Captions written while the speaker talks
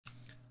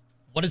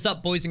What is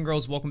up, boys and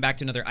girls? Welcome back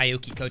to another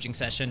Ioki coaching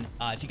session.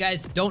 If you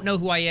guys don't know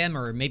who I am,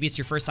 or maybe it's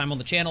your first time on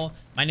the channel,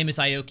 my name is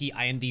Ioki.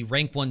 I am the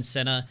rank 1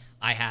 Senna.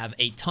 I have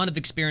a ton of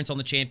experience on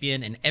the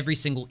champion in every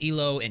single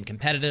elo and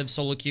competitive,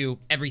 solo queue,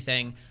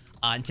 everything.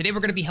 And today we're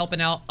going to be helping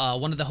out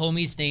one of the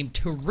homies named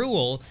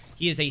Tarul.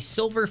 He is a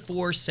silver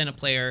 4 Senna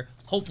player,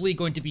 hopefully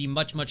going to be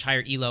much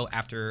higher elo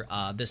after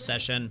this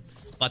session.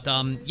 But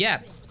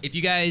yeah, if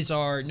you guys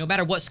are, no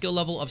matter what skill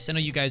level of Senna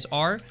you guys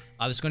are,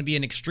 this is going to be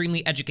an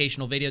extremely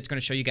educational video. It's going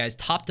to show you guys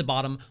top to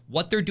bottom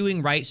what they're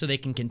doing right so they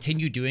can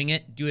continue doing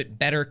it, do it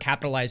better,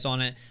 capitalize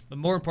on it, but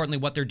more importantly,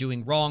 what they're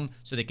doing wrong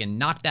so they can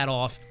knock that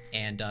off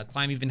and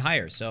climb even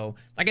higher. So,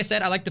 like I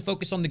said, I like to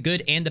focus on the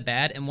good and the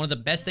bad, and one of the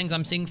best things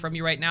I'm seeing from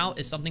you right now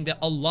is something that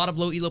a lot of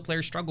low elo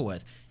players struggle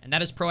with, and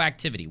that is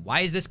proactivity.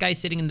 Why is this guy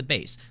sitting in the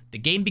base? The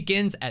game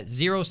begins at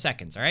 0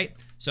 seconds, all right?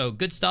 So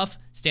good stuff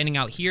standing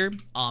out here.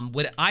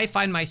 Would I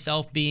find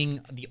myself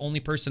being the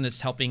only person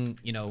that's helping,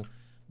 you know,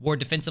 ward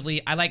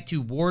defensively? I like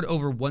to ward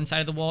over one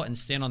side of the wall and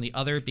stand on the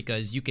other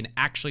because you can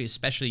actually,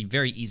 especially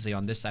very easily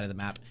on this side of the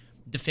map,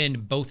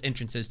 defend both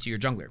entrances to your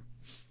jungler.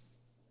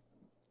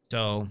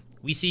 So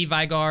we see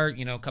Veigar,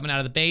 you know, coming out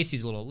of the base.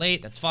 He's a little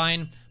late. That's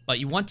fine. But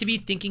you want to be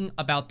thinking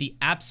about the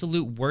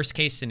absolute worst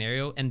case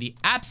scenario. And the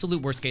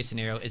absolute worst case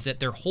scenario is that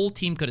their whole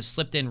team could have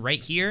slipped in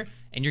right here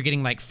and you're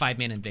getting like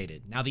 5-man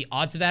invaded. Now the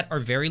odds of that are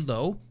very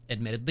low,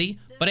 admittedly,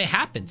 but it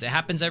happens. It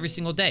happens every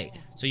single day.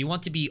 So you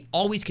want to be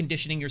always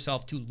conditioning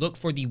yourself to look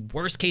for the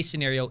worst case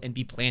scenario and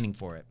be planning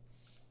for it.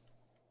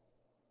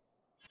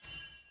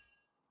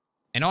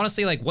 And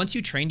honestly, like once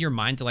you train your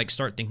mind to like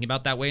start thinking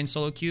about that way in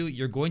solo queue,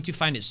 you're going to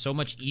find it so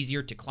much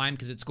easier to climb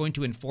because it's going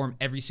to inform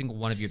every single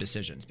one of your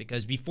decisions.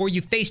 Because before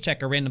you face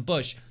check a random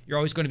bush, you're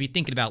always going to be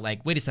thinking about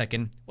like, wait a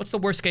second, what's the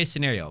worst case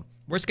scenario?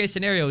 Worst case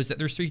scenario is that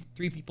there's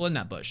three people in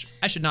that bush.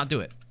 I should not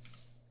do it.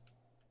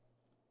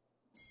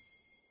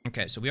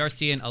 Okay, so we are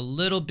seeing a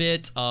little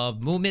bit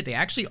of movement. They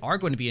actually are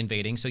going to be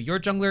invading. So your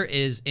jungler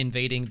is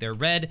invading their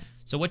red.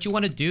 So what you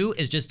want to do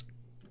is just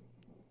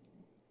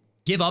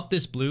give up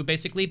this blue,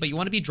 basically, but you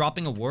want to be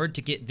dropping a ward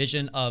to get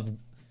vision of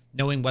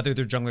knowing whether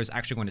their jungler is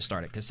actually going to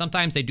start it. Because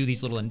sometimes they do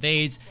these little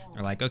invades.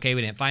 They're like, okay,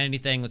 we didn't find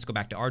anything. Let's go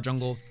back to our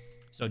jungle.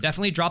 So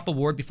definitely drop a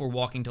ward before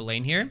walking to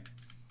lane here.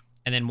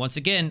 And then once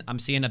again, I'm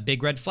seeing a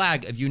big red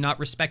flag of you not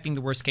respecting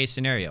the worst case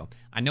scenario.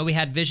 I know we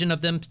had vision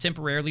of them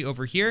temporarily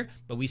over here,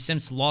 but we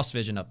since lost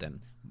vision of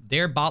them.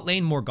 Their bot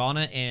lane,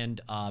 Morgana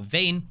and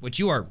Vayne, which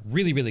you are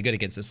really good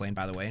against this lane,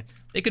 by the way,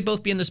 they could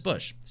both be in this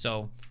bush.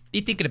 So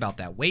be thinking about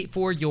that. Wait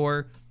for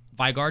your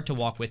Veigar to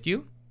walk with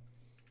you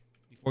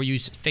before you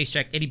face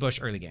check any bush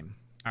early game.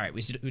 All right,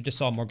 we just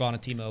saw Morgana,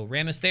 Teemo,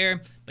 Rammus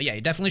there. But yeah,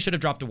 you definitely should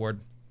have dropped a ward.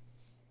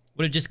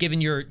 Would have just given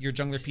your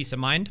jungler peace of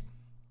mind.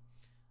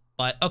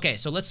 But okay,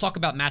 so let's talk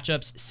about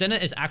matchups. Senna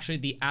is actually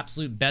the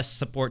absolute best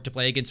support to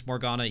play against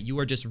Morgana. You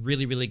are just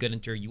really good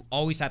into her. You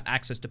always have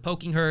access to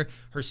poking her.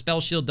 Her spell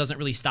shield doesn't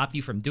really stop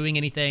you from doing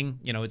anything.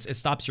 You know, it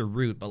stops your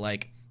root, but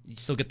like you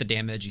still get the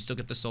damage, you still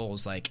get the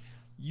souls. Like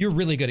you're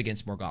really good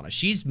against Morgana.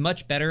 She's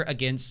much better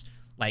against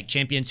like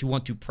champions who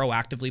want to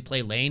proactively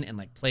play lane and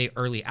like play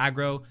early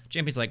aggro.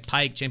 Champions like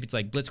Pyke, champions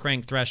like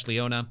Blitzcrank, Thresh,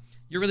 Leona.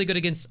 You're really good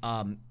against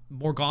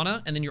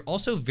Morgana, and then you're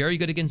also very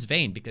good against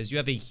Vayne because you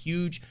have a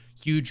huge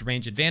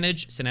range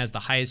advantage. Senna has the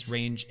highest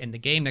range in the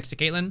game next to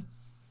Caitlyn.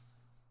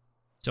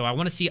 So I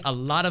want to see a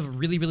lot of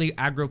really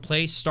aggro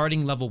play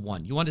starting level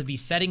 1. You want to be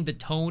setting the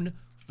tone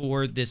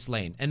for this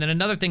lane. And then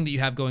another thing that you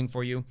have going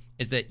for you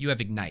is that you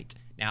have Ignite.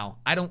 Now,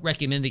 I don't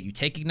recommend that you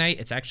take Ignite.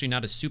 It's actually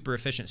not a super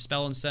efficient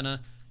spell in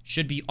Senna.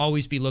 Should be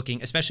always be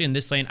looking, especially in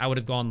this lane, I would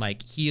have gone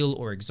like heal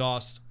or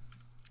exhaust.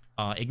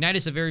 Ignite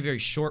is a very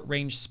short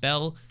range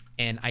spell.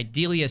 And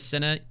ideally as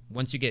Senna,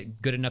 once you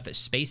get good enough at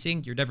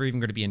spacing, you're never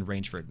even going to be in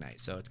range for Ignite.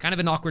 So it's kind of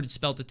an awkward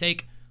spell to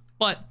take,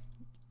 but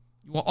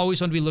you will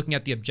always want to be looking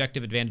at the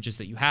objective advantages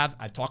that you have.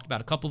 I've talked about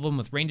a couple of them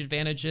with range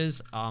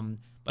advantages,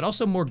 but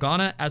also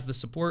Morgana as the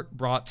support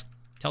brought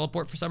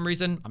teleport for some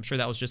reason. I'm sure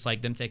that was just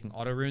like them taking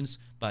auto runes,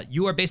 but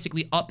you are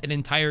basically up an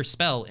entire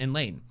spell in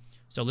lane.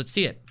 So let's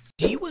see it.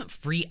 Do you want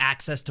free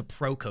access to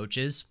pro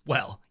coaches?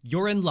 Well,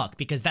 you're in luck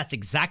because that's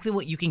exactly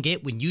what you can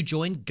get when you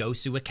join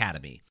Gosu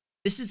Academy.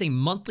 This is a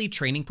monthly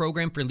training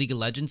program for League of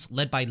Legends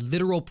led by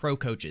literal pro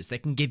coaches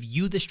that can give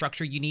you the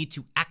structure you need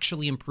to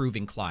actually improve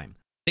and climb.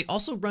 They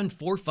also run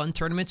 4 fun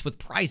tournaments with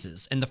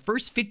prizes, and the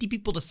first 50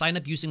 people to sign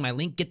up using my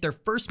link get their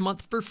first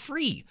month for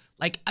free.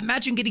 Like,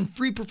 imagine getting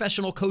free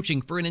professional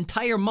coaching for an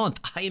entire month.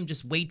 I am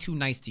just way too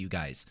nice to you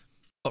guys.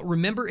 But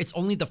remember, it's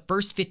only the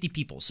first 50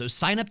 people, so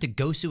sign up to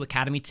Gosu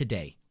Academy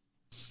today.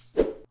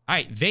 All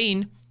right,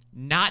 Vayne.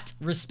 Not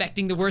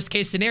respecting the worst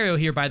case scenario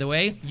here, by the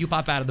way. You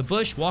pop out of the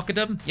bush, walk at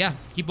them. Yeah,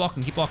 keep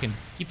walking, keep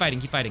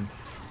fighting.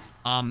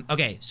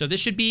 Okay, so this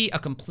should be a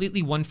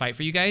completely one fight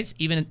for you guys,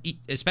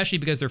 especially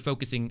because they're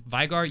focusing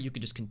Veigar. You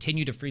can just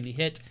continue to freely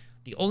hit.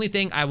 The only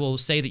thing I will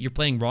say that you're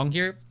playing wrong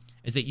here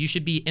is that you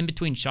should be in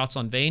between shots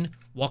on Vayne,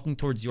 walking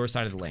towards your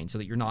side of the lane so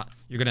that you're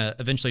gonna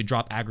eventually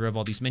drop aggro of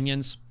all these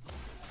minions.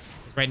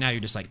 Right now, you're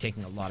just like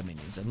taking a lot of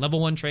minions, and level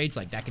 1 trades,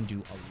 like that can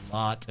do a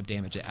lot of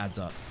damage. It adds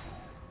up.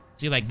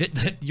 See, like,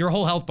 your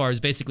whole health bar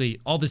is basically,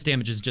 all this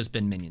damage has just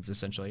been minions,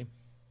 essentially.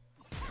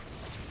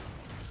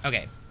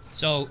 Okay,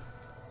 so,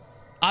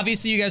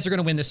 obviously you guys are going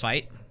to win this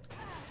fight.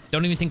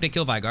 Don't even think they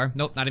kill Vigar.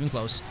 Nope, not even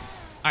close.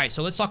 All right,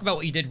 so let's talk about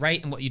what you did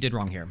right and what you did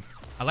wrong here.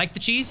 I like the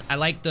cheese. I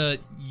like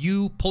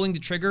you pulling the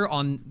trigger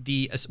on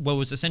what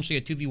was essentially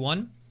a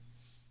 2v1.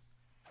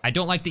 I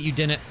don't like that you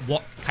didn't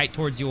kite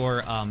towards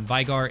your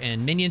Vigar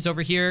and minions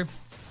over here.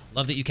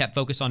 Love that you kept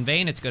focus on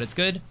Vayne. It's good, it's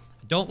good.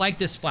 Don't like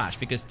this flash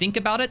because think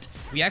about it.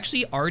 We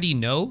actually already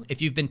know, if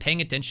you've been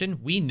paying attention,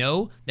 we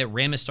know that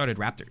Ram has started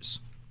Raptors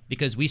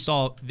because we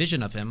saw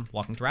vision of him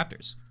walking to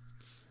Raptors.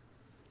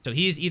 So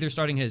he is either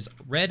starting his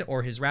red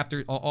or his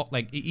Raptor,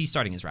 like he's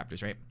starting his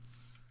Raptors, right?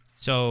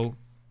 So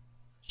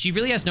she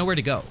really has nowhere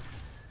to go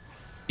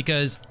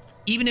because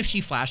even if she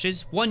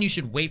flashes, one, you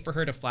should wait for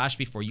her to flash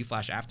before you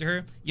flash after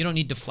her. You don't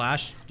need to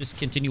flash, just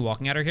continue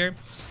walking at her here.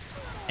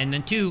 And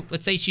then two,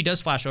 let's say she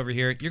does flash over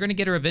here. You're going to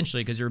get her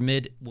eventually because your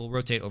mid will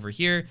rotate over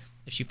here.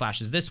 If she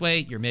flashes this way,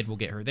 your mid will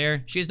get her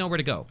there. She has nowhere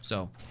to go.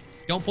 So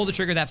don't pull the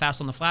trigger that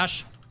fast on the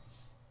flash.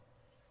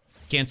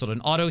 Canceled an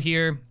auto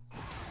here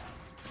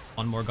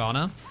on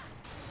Morgana.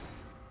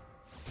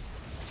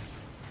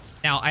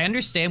 Now, I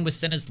understand with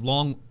Senna's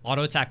long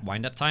auto attack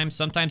windup time,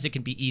 sometimes it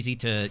can be easy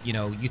to, you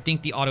know, you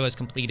think the auto is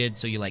completed,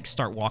 so you like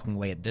start walking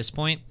away at this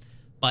point.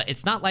 But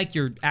it's not like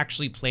you're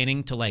actually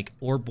planning to like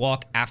orb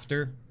walk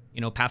after, you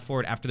know, path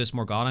forward after this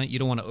Morgana. You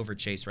don't want to over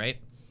chase, right?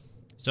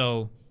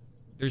 So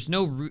there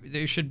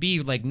should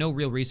be like no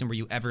real reason where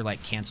you ever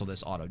like cancel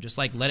this auto. Just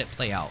like let it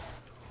play out.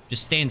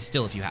 Just stand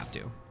still if you have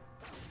to.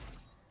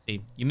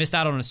 See, you missed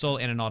out on a soul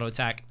and an auto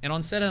attack. And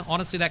on Senna,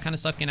 honestly, that kind of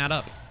stuff can add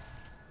up.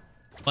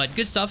 But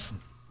good stuff.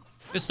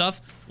 Good stuff.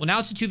 Well, now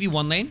it's a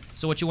 2v1 lane.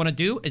 So what you want to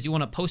do is you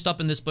want to post up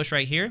in this bush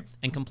right here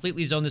and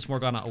completely zone this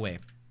Morgana away.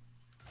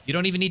 You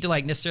don't even need to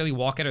like necessarily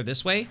walk at her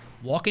this way.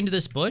 Walk into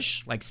this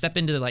bush, like step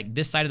into like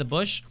this side of the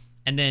bush.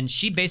 And then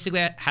she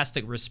basically has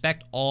to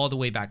respect all the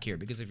way back here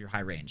because of your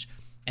high range.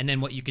 And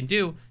then what you can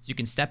do is you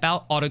can step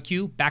out, auto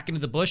Q, back into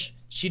the bush.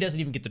 She doesn't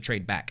even get the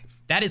trade back.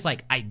 That is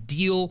like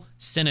ideal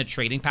Senna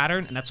trading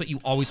pattern. And that's what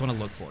you always want to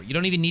look for. You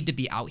don't even need to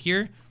be out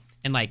here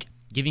and like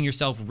giving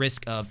yourself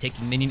risk of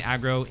taking minion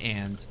aggro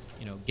and,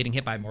 you know, getting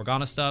hit by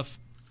Morgana stuff.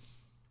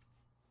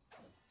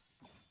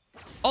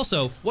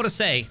 Also, what to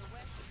say,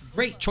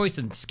 great choice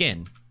in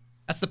skin.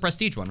 That's the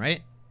prestige one,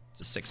 right?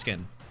 It's a 6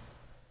 skin.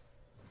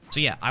 So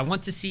yeah, I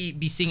want to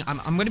be seeing.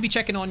 I'm going to be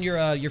checking on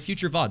your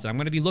future VODs. I'm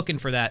going to be looking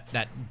for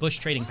that bush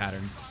trading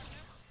pattern.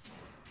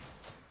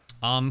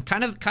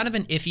 Kind of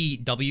an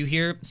iffy W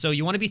here. So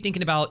you want to be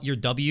thinking about your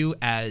W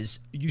as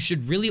you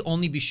should really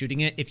only be shooting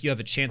it if you have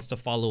a chance to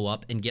follow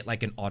up and get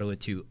like an auto or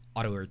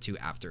two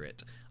after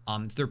it.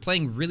 They're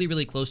playing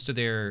really close to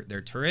their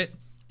turret,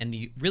 and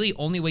the really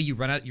only way you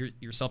run out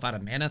yourself out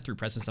of mana through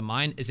presence of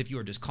mind is if you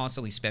are just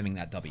constantly spamming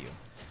that W.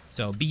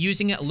 So be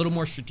using it a little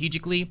more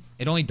strategically.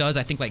 It only does,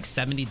 I think, like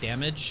 70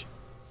 damage.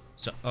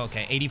 So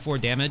okay, 84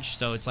 damage.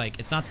 So it's like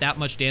it's not that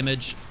much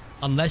damage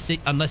unless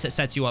it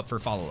sets you up for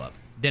follow-up.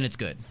 Then it's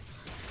good.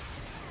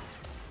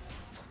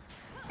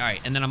 All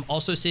right, and then I'm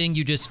also seeing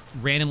you just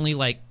randomly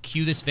like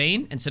Q this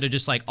Vayne instead of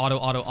just like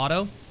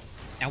auto.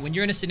 Now, when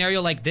you're in a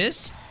scenario like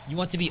this, you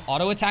want to be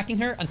auto attacking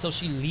her until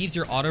she leaves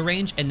your auto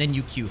range and then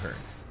you Q her.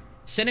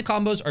 Senna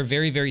combos are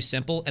very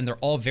simple and they're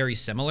all very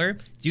similar.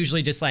 It's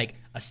usually just like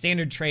a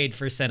standard trade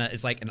for Senna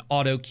is like an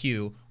auto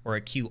Q or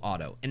a Q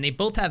auto. And they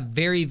both have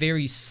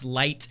very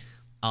slight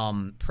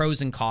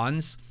pros and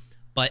cons.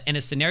 But in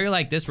a scenario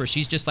like this where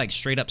she's just like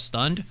straight up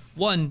stunned,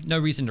 one, no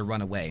reason to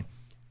run away.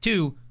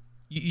 Two,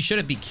 you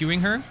shouldn't be queuing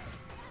her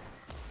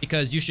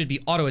because you should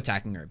be auto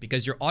attacking her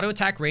because your auto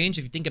attack range,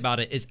 if you think about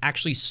it, is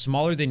actually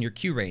smaller than your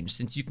Q range.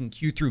 Since you can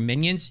Q through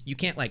minions, you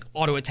can't like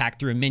auto attack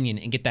through a minion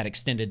and get that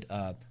extended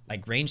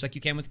like range like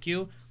you can with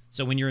Q.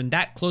 So when you're in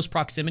that close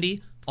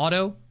proximity,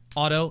 auto,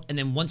 and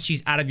then once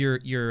she's out of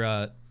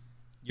your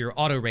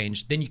auto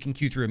range, then you can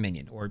Q through a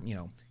minion or, you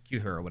know, Q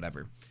her or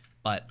whatever.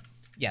 But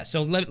yeah,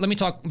 so let me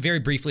talk very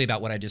briefly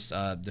about what I just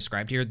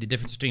described here. The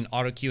difference between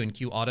auto Q and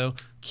Q auto.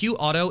 Q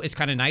auto is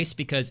kind of nice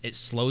because it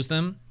slows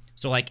them.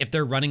 So like if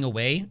they're running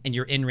away and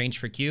you're in range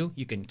for Q,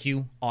 you can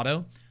Q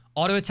auto.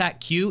 Auto attack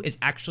Q is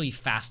actually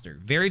faster.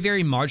 Very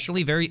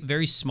marginally,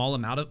 very small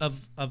amount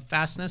of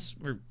fastness,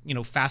 or, you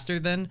know, faster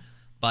than,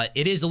 but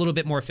it is a little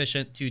bit more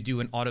efficient to do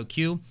an auto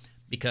Q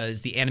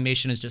because the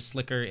animation is just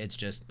slicker. It's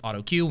just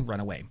auto Q, run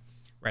away.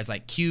 Whereas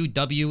like Q,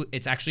 W,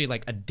 it's actually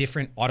like a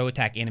different auto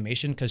attack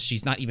animation because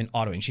she's not even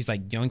autoing. She's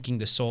like yoinking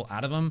the soul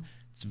out of him.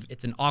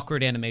 It's an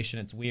awkward animation.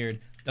 It's weird.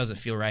 Doesn't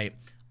feel right.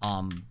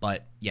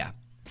 But yeah.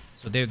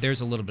 So there's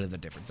a little bit of the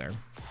difference there.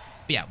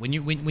 But yeah, when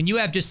you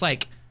have just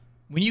like,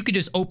 when you could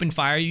just open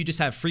fire, you just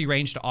have free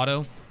range to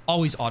auto,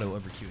 always auto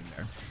over queuing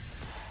there.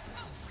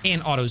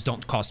 And autos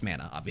don't cost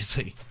mana,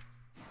 obviously.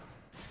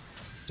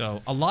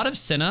 So a lot of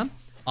Senna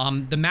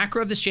The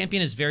macro of this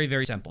champion is very,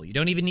 very simple. You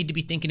don't even need to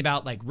be thinking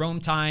about like roam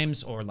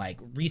times or like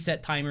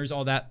reset timers,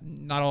 all that.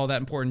 Not all that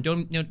important.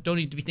 Don't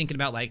need to be thinking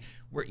about like,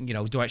 where,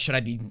 should I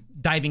be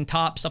diving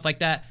top, stuff like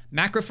that.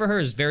 Macro for her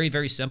is very,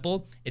 very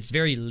simple. It's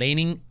very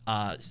laning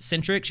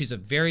centric. She's a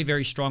very,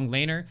 very strong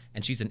laner,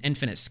 and she's an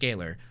infinite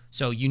scaler.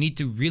 So you need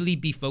to really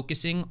be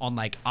focusing on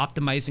like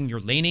optimizing your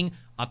laning,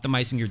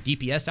 optimizing your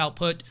DPS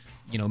output,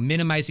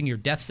 minimizing your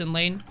deaths in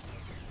lane.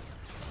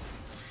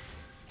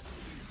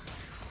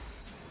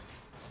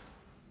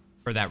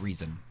 For that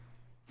reason.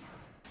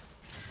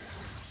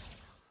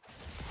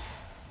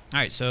 All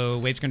right, so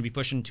wave's going to be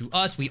pushing to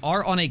us. We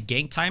are on a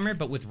gank timer,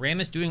 but with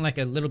Rammus doing like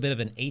a little bit of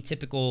an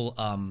atypical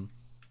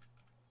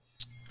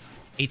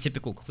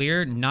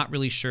clear, not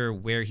really sure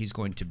where he's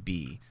going to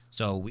be.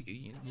 So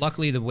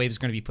luckily the wave is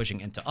going to be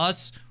pushing into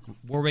us.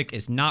 Warwick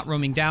is not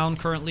roaming down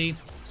currently,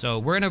 so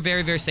we're in a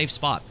very, very safe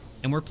spot.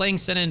 And we're playing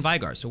Senna and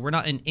Veigar, so we're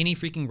not in any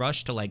freaking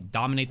rush to like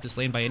dominate this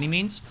lane by any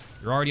means.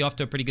 You're already off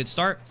to a pretty good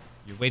start.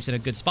 Your wave's in a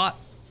good spot.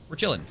 We're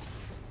chilling.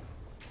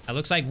 It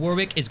looks like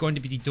Warwick is going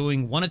to be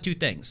doing one of two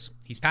things.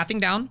 He's pathing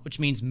down, which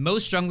means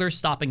most junglers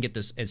stop and get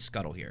this as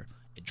scuttle here.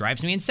 It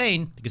drives me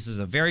insane because this is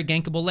a very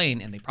gankable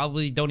lane and they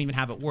probably don't even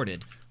have it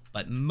warded.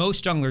 But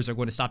most junglers are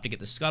going to stop to get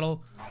the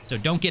scuttle, so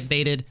don't get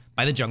baited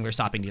by the jungler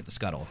stopping to get the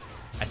scuttle.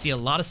 I see a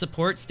lot of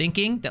supports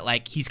thinking that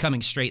like he's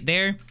coming straight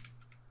there.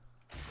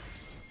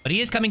 But he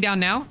is coming down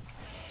now.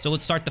 So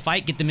let's start the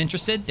fight, get them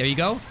interested. There you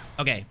go.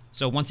 Okay,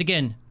 so once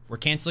again, we're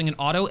canceling an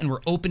auto and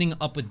we're opening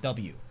up with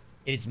W.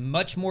 It is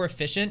much more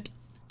efficient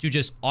to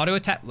just auto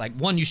attack. Like,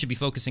 one, you should be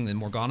focusing than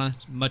Morgana.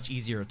 It's much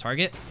easier to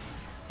target.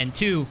 And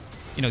two,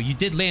 you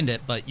did land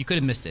it, but you could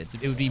have missed it.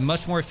 It would be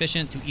much more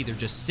efficient to either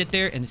just sit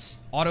there and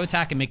auto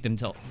attack and make them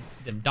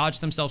dodge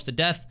themselves to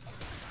death,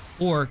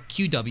 or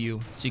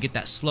QW so you get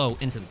that slow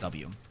into the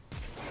W.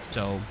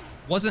 So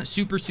wasn't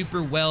super,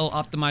 super well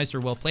optimized or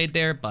well played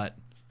there, but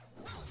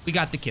we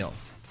got the kill.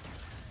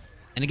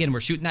 And again,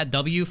 we're shooting that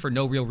W for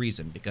no real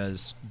reason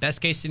because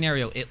best case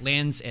scenario, it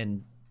lands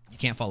and you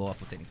can't follow up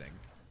with anything.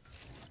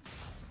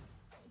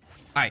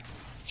 All right,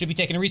 should be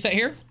taking a reset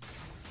here.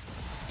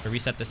 To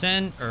reset this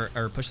in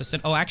or push this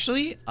in. Oh,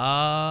 actually,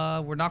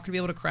 we're not gonna be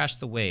able to crash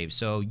the wave.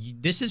 So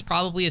this is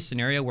probably a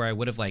scenario where I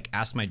would have like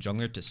asked my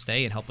jungler to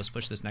stay and help us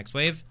push this next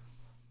wave.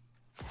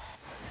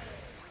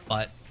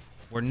 But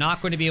we're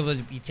not going to be able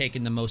to be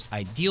taking the most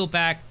ideal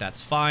back.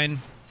 That's fine.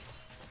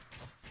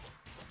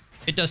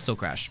 It does still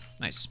crash.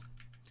 Nice.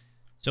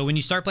 So when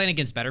you start playing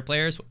against better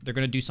players, they're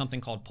going to do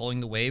something called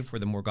pulling the wave, where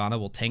the Morgana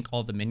will tank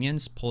all the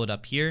minions, pull it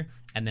up here,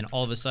 and then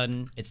all of a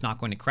sudden, it's not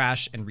going to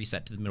crash and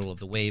reset to the middle of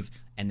the wave,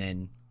 and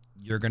then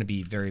you're going to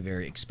be very,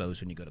 very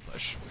exposed when you go to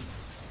push.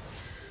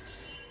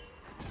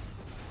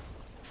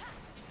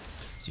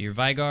 So your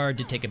Veigar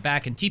did take it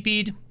back and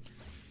TP'd.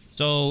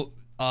 So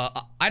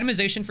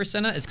itemization for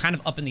Senna is kind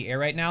of up in the air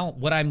right now.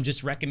 What I'm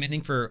just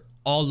recommending for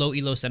all low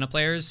elo Senna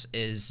players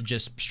is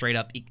just straight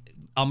up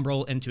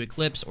Umbral into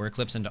Eclipse or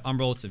Eclipse into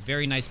Umbral. It's a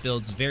very nice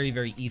build. It's very,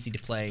 very easy to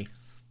play.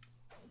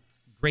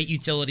 Great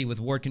utility with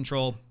ward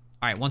control.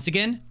 All right, once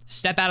again,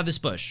 step out of this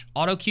bush.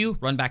 Auto Q,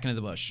 run back into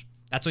the bush.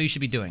 That's what you should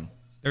be doing.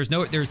 There's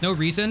no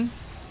reason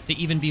to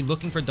even be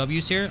looking for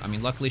W's here. I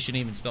mean, luckily she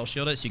didn't even spell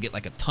shield it, so you get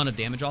like a ton of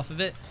damage off of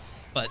it.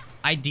 But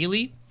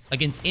ideally,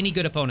 against any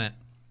good opponent,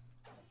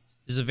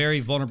 this is a very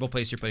vulnerable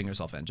place you're putting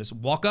yourself in. Just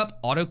walk up,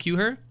 auto Q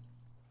her,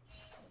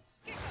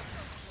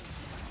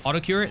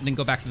 and then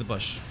go back to the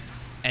bush.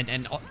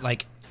 And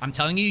like, I'm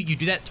telling you, you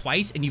do that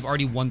twice and you've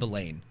already won the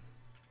lane.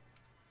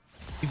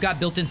 You've got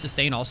built-in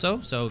sustain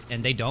also, so,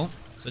 and they don't.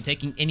 So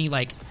taking any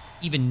like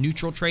even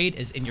neutral trade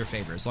is in your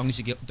favor, as long as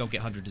you don't get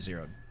 100 to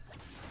 0.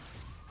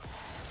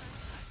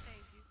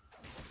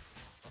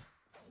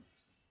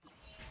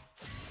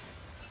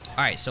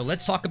 All right, so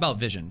let's talk about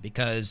vision,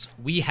 because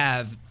we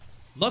have,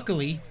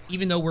 luckily,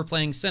 even though we're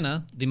playing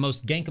Senna, the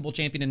most gankable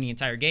champion in the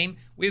entire game,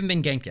 we haven't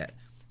been ganked yet.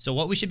 So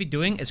what we should be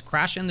doing is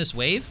crash in this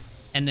wave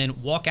and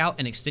then walk out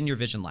and extend your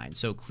vision line.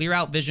 So clear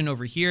out vision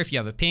over here if you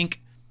have a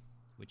pink,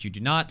 which you do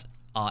not,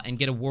 and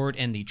get a ward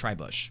in the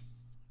tri-bush.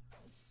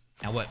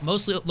 Now what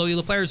most low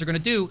elo players are going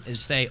to do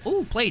is say,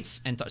 oh,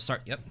 plates, and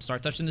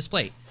start touching this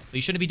plate. But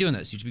you shouldn't be doing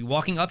this. You should be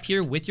walking up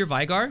here with your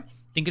Veigar,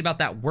 thinking about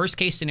that worst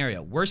case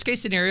scenario. Worst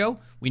case scenario,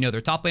 we know their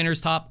top laner's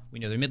top, we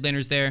know their mid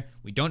laner's there,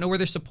 we don't know where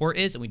their support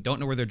is, and we don't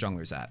know where their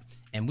jungler's at.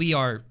 And we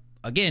are,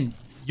 again,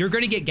 you're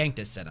going to get ganked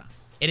as Senna.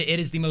 It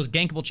is the most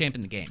gankable champ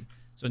in the game.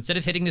 So instead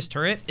of hitting this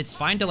turret, it's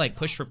fine to like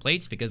push for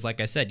plates, because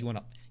like I said, you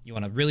want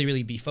to really,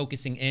 really be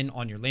focusing in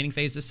on your laning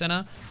phase as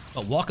Senna.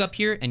 But walk up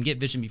here and get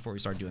vision before we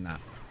start doing that.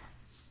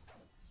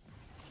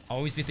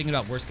 Always be thinking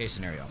about worst case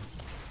scenario.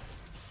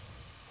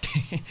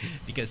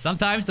 Because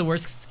sometimes the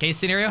worst case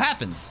scenario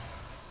happens.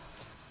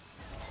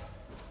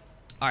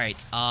 All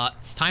right,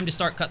 it's time to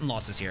start cutting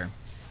losses here.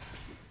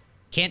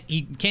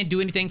 He can't do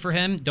anything for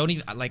him. Don't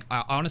even, like,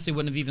 I honestly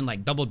wouldn't have even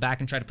like doubled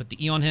back and tried to put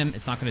the E on him.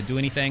 It's not going to do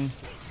anything.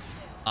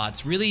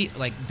 It's really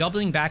like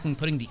doubling back and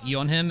putting the E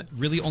on him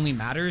really only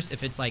matters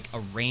if it's like a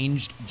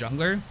ranged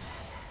jungler.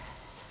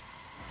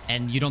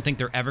 and you don't think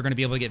they're ever going to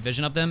be able to get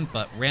vision of them,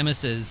 but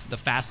Rammus is the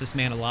fastest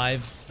man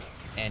alive,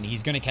 and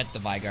he's going to catch the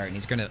Vigart, and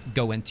he's going to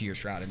go into your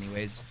Shroud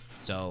anyways.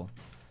 So,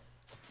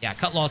 yeah,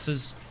 cut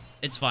losses.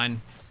 It's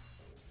fine.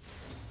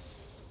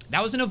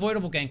 That was an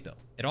avoidable gank, though.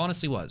 It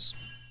honestly was.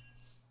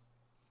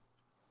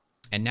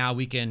 And now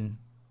we can,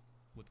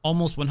 with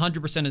almost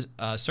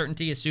 100%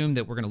 certainty, assume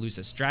that we're going to lose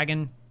this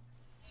dragon.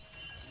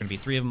 There's going to be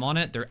 3 of them on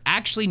it. They're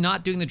actually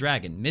not doing the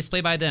dragon. Misplay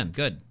by them.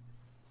 Good.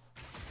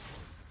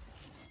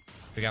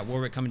 We got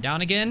Warwick coming down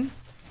again.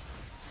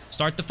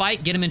 Start the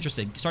fight. Get him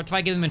interested. Start the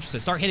fight. Get him interested.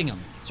 Start hitting him.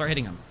 Start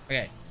hitting him.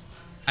 Okay.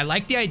 I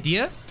like the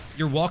idea.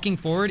 You're walking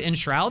forward in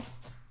Shroud.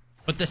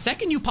 But the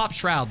second you pop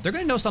Shroud, they're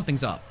going to know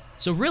something's up.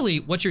 So really,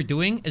 what you're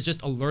doing is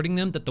just alerting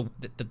them that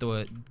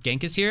the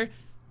gank is here.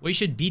 What you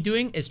should be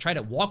doing is try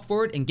to walk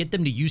forward and get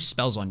them to use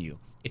spells on you.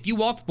 If you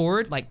walk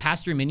forward, like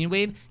past your minion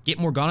wave, get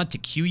Morgana to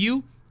Q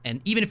you,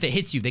 and even if it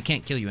hits you, they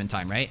can't kill you in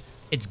time, right?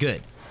 It's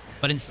good.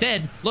 But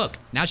instead, look,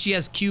 now she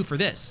has Q for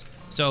this.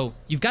 So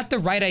you've got the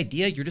right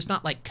idea. You're just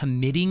not like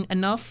committing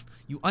enough.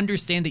 You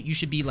understand that you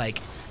should be like,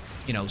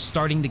 you know,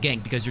 starting the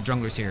gank because your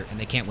jungler's here and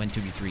they can't win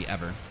 2v3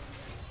 ever.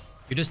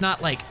 You're just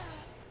not like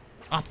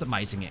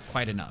optimizing it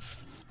quite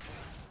enough.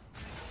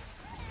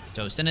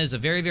 So Senna is a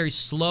very, very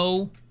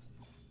slow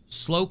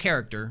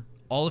character.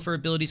 All of her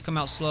abilities come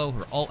out slow.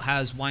 Her ult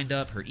has wind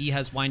up. Her E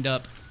has wind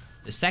up.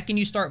 The second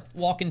you start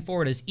walking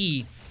forward as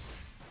E,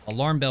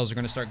 alarm bells are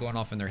going to start going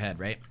off in their head,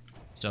 right?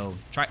 So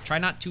try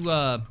not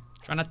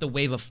to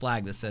wave a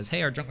flag that says,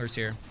 hey, our jungler's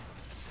here.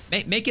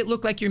 Make it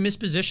look like you're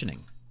mispositioning.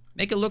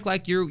 Make it look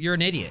like you're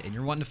an idiot and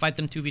you're wanting to fight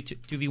them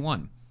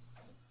 2v1.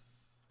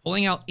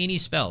 Pulling out any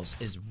spells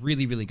is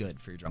really, really good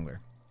for your jungler.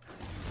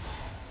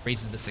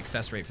 Raises the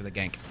success rate for the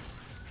gank.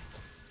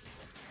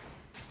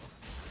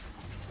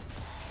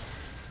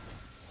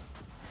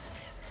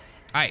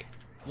 Alright.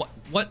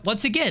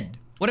 Once again,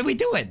 what are we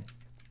doing?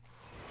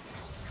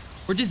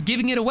 We're just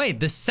giving it away.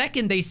 The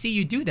second they see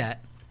you do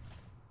that,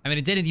 I mean,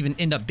 it didn't even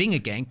end up being a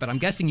gank, but I'm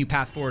guessing you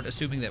path forward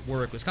assuming that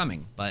Warwick was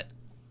coming. But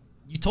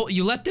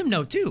you let them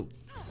know too.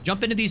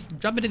 Jump into these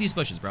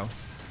bushes, bro.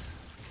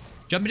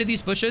 Jump into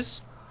these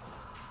bushes.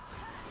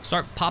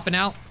 Start popping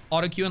out,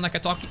 auto queuing like I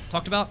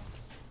talked about.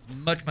 It's a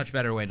much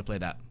better way to play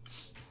that.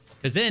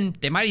 Because then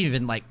they might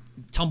even like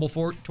tumble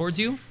forward towards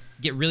you,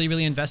 get really,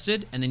 really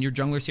invested, and then your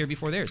jungler's here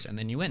before theirs, and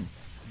then you win.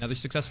 Another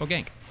successful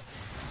gank.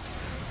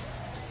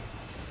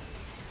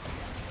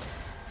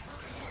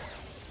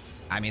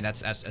 I mean,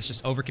 that's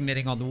just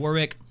overcommitting on the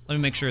Warwick. Let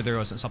me make sure there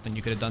wasn't something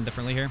you could have done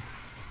differently here.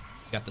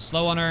 You got the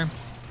slow on her.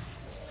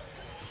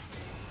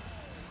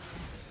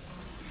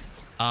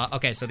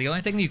 Okay, so the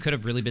only thing that you could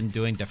have really been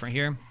doing different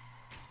here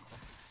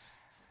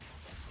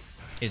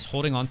is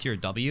holding onto your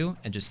W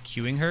and just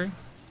queuing her.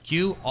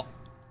 Q,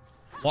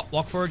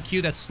 walk forward,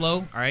 Q, that's slow.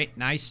 All right,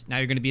 nice. Now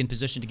you're going to be in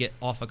position to get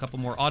off a couple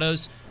more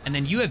autos. And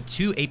then you have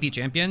 2 AP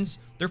champions.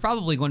 They're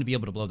probably going to be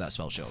able to blow that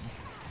spell shield,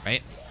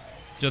 right?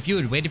 So if you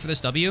had waited for this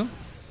W,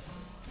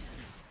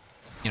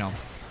 you know,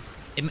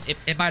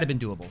 it might have been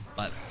doable.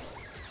 But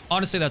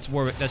honestly, that's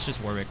Warwick. That's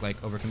just Warwick,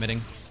 like, overcommitting.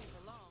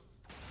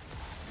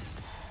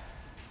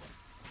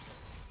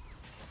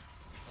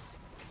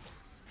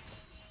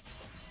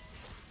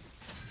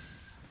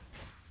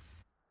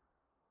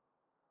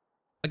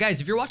 But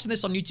guys, if you're watching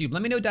this on YouTube,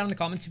 let me know down in the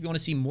comments if you want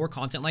to see more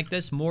content like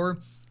this, more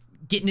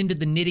getting into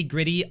the nitty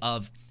gritty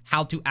of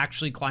how to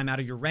actually climb out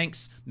of your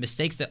ranks,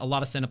 mistakes that a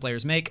lot of Senna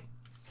players make.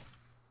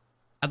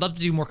 I'd love to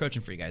do more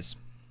coaching for you guys.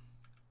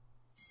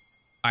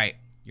 All right,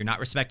 you're not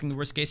respecting the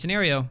worst case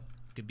scenario.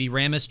 Could be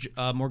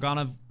Rammus,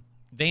 Morgana,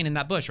 Vayne in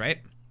that bush, right?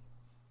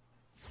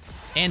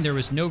 And there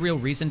was no real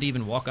reason to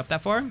even walk up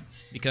that far,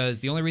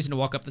 because the only reason to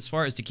walk up this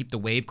far is to keep the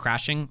wave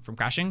from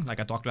crashing, like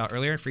I talked about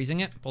earlier,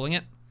 freezing it, pulling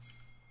it.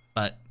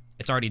 But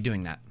it's already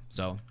doing that,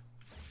 so. All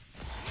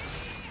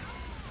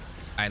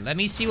right, let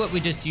me see what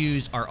we just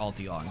used our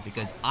ulti on,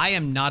 because I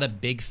am not a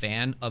big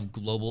fan of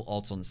global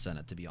ults on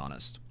Senna, to be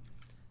honest.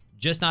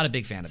 Just not a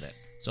big fan of it.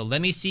 So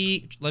let me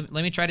see, let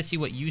me try to see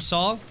what you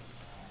saw.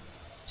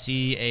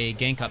 See a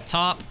gank up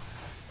top.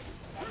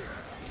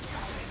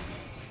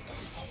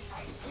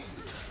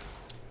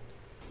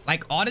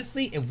 Like,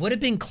 honestly, it would have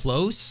been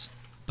close,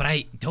 but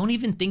I don't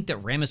even think that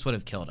Rammus would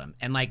have killed him.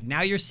 And like,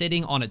 now you're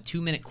sitting on a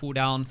 2-minute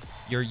cooldown.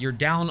 You're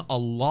down a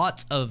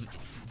lot of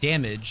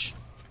damage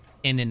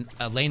in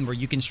a lane where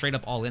you can straight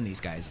up all in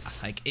these guys.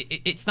 Like,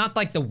 it's not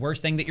like the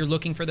worst thing that you're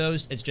looking for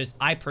those. It's just,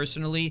 I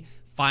personally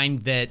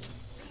find that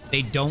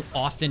they don't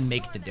often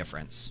make the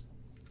difference.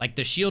 Like,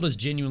 the shield is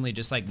genuinely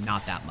just like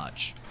not that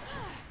much.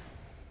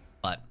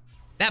 But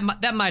that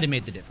might have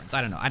made the difference. I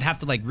don't know. I'd have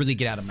to like really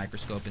get out of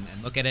microscope and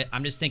look at it.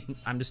 I'm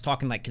just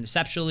talking like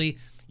conceptually.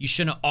 You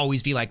shouldn't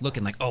always be like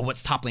looking like, oh,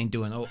 what's top lane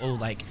doing? Oh,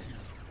 like,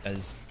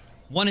 because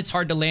 1, it's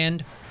hard to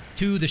land.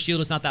 2, the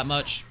shield is not that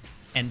much.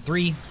 And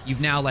 3,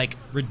 you've now like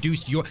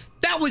reduced your,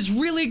 that was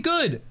really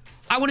good.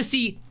 I want to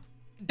see,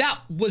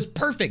 that was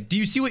perfect. Do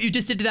you see what you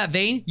just did to that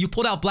Vayne? You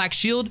pulled out Black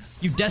Shield.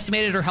 You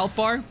decimated her health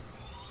bar.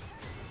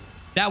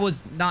 That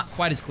was not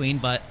quite as clean,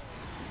 but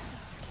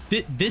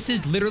this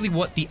is literally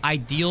what the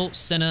ideal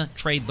Senna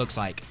trade looks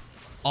like.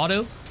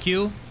 Auto,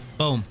 Q,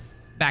 boom.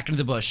 Back into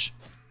the bush.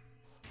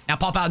 Now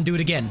pop out and do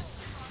it again.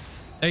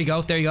 There you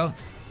go. There you go.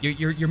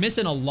 You're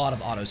missing a lot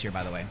of autos here,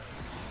 by the way.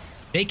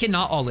 They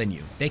cannot all in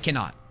you. They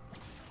cannot.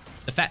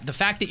 The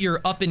fact that you're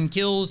up in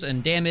kills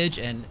and damage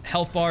and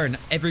health bar and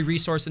every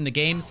resource in the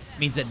game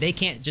means that they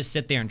can't just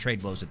sit there and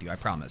trade blows with you, I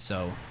promise.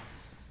 So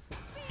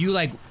you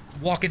like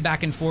walking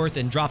back and forth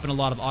and dropping a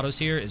lot of autos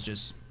here is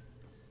just,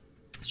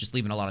 it's just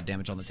leaving a lot of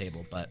damage on the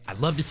table. But I'd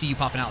love to see you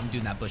popping out and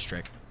doing that bush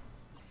trick.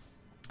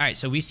 All right,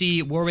 so we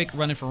see Warwick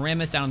running from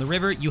Rammus down on the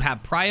river. You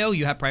have prio,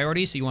 you have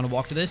priority, so you want to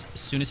walk to this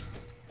as soon as...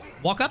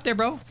 Walk up there,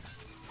 bro.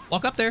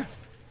 Walk up there.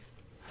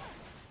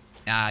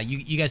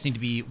 You guys need to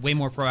be way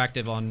more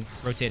proactive on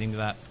rotating to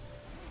that.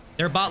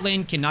 Their bot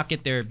lane cannot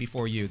get there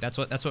before you. That's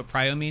what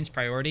prio means,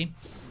 priority.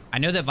 I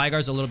know that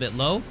Vygar's a little bit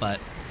low, but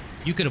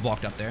you could have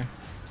walked up there.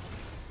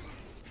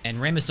 And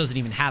Rammus doesn't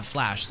even have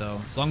flash,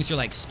 so as long as you're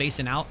like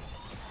spacing out,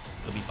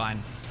 you'll be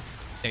fine.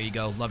 There you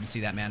go. Love to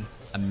see that, man.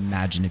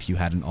 Imagine if you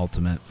had an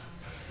ultimate.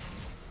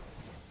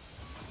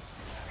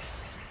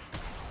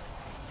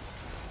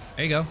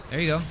 There you go. There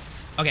you go.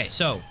 Okay,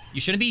 so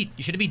you shouldn't be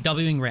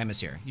Wing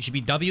Rammus here. You should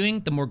be Wing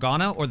the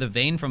Morgana or the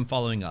Vayne from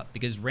following up,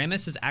 because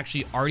Rammus has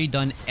actually already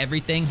done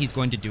everything he's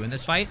going to do in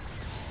this fight.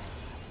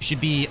 You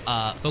should be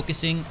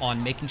focusing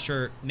on making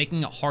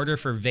it harder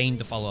for Vayne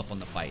to follow up on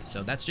the fight.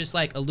 So that's just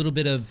like a little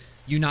bit of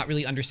you not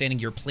really understanding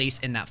your place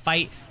in that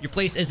fight. Your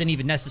place isn't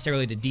even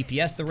necessarily to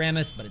DPS the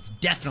Rammus, but it's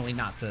definitely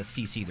not to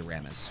CC the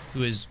Rammus,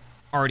 who is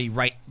already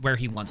right where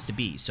he wants to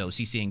be. So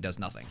CCing does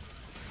nothing.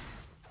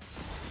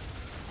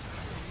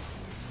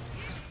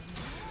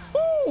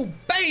 Ooh,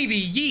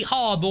 baby,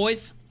 yeehaw,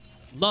 boys.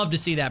 Love to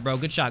see that, bro.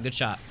 Good shot, good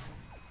shot.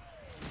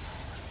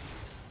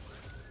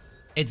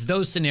 It's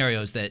those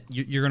scenarios that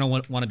you're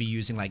going to want to be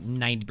using like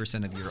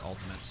 90% of your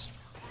ultimates.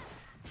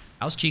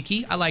 That was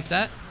cheeky. I like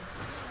that.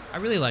 I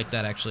really like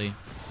that, actually.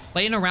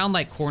 Playing around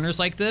like corners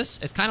like this,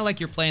 it's kind of like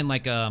you're playing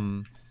like, I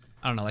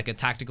don't know, like a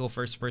tactical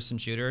first-person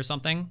shooter or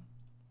something,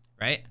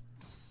 right?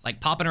 Like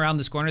popping around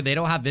this corner, they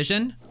don't have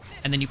vision,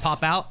 and then you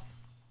pop out.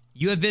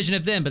 You have vision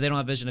of them, but they don't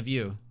have vision of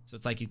you. So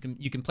it's like you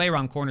can play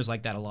around corners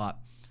like that a lot.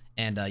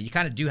 And you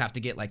kind of do have to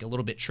get like a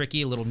little bit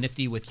tricky, a little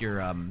nifty with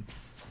your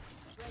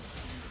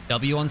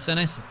W on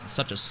Senna. It's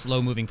such a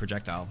slow-moving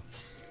projectile.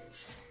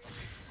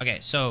 Okay,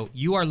 so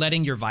you are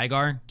letting your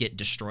Vygar get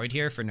destroyed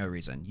here for no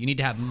reason. You need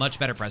to have much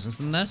better presence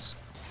than this.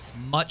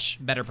 Much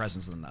better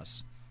presence than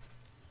this.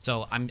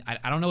 So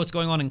I don't know what's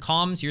going on in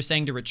comms. You're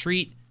saying to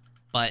retreat,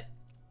 but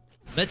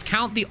let's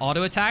count the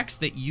auto attacks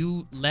that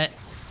you let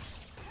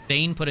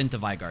Vayne put into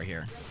Vygar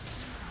here.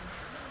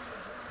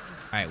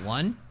 All right,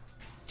 1,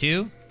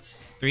 2,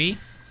 3,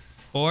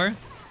 4,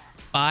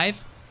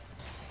 5.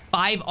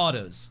 5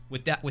 autos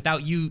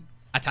without you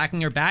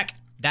attacking her back.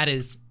 That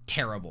is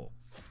terrible.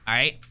 All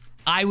right,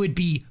 I would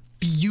be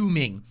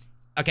fuming.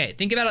 Okay,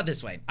 think about it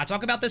this way. I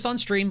talk about this on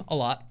stream a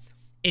lot.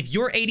 If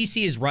your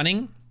ADC is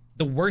running,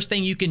 the worst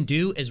thing you can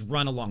do is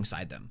run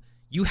alongside them.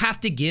 You have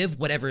to give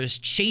whatever is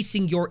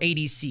chasing your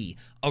ADC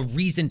a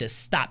reason to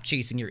stop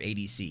chasing your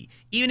ADC.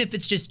 Even if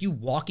it's just you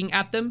walking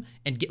at them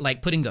and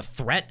like putting the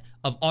threat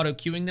of auto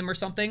queuing them or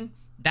something,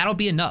 that'll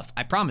be enough.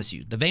 I promise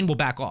you, the Vayne will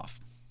back off.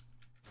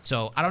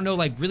 So I don't know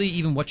like really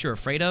even what you're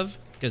afraid of,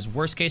 because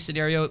worst case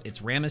scenario, it's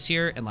Rammus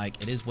here and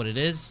like it is what it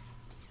is.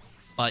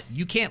 But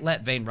you can't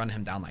let Vayne run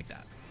him down like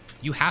that.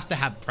 You have to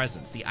have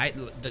presence.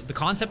 The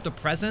concept of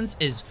presence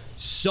is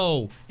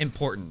so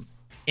important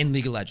in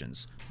League of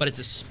Legends, but it's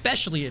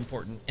especially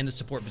important in the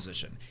support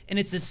position. And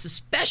it's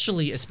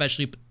especially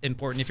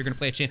important if you're going to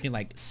play a champion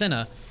like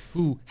Senna,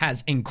 who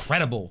has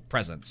incredible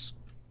presence.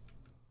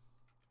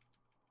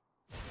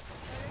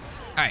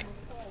 All right,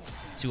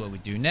 let's see what we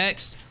do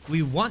next.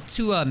 We want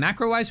to,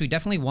 macro-wise, we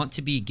definitely want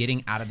to be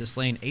getting out of this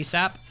lane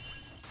ASAP.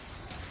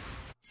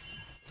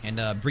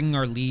 And bringing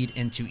our lead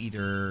into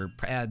either,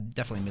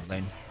 definitely mid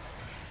lane.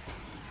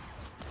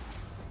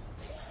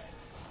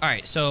 All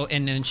right, so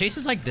in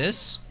chases like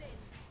this,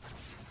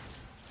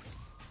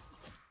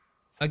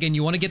 again,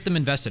 you want to get them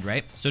invested,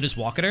 right? So just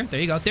walk at her.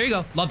 There you go. There you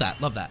go. Love that.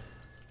 Love that.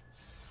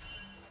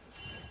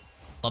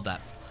 Love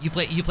that. You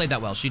played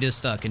that well. She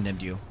just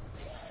condemned you.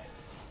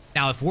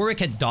 Now, if Warwick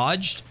had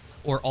dodged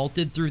or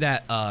ulted through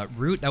that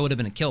route, that would have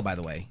been a kill, by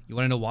the way. You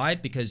want to know why?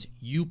 Because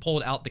you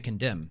pulled out the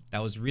condemn.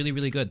 That was really,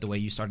 really good the way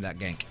you started that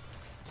gank.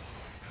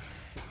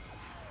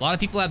 A lot of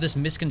people have this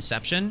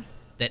misconception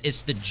that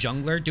it's the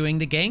jungler doing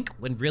the gank,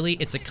 when really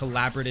it's a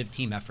collaborative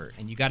team effort.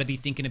 And you got to be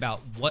thinking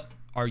about what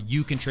are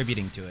you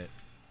contributing to it.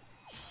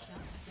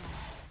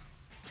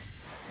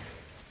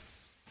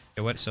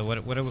 Okay,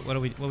 what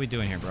are we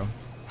doing here, bro?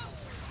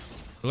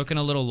 We're looking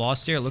a little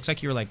lost here. It looks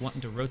like you were like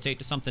wanting to rotate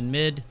to something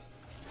mid.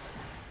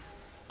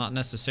 Not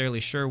necessarily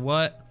sure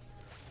what.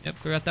 Yep,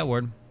 clear out that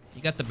ward.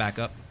 You got the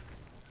backup.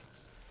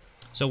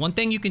 So one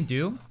thing you can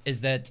do is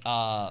that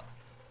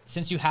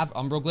since you have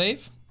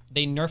Umbroglaive,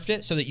 they nerfed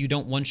it so that you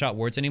don't one-shot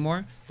wards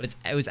anymore. But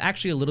it was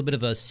actually a little bit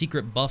of a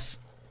secret buff,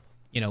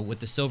 you know, with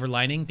the silver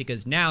lining,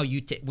 because now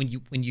when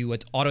you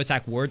auto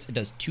attack wards, it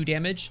does 2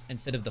 damage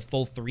instead of the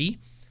full 3.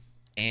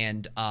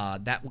 and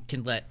that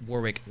can let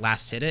Warwick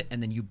last hit it,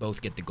 and then you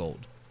both get the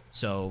gold.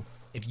 So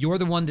if you're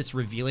the one that's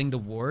revealing the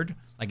ward,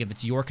 like if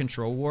it's your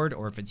control ward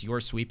or if it's your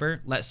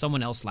sweeper, let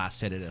someone else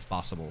last hit it if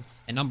possible.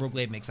 And Umbral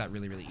Blade makes that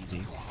really, really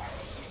easy.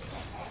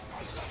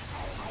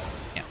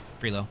 Yeah,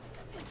 free low.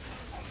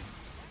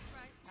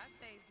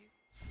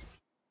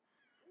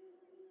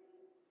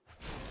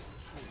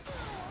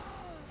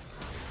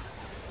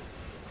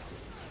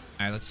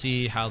 All right, let's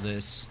see how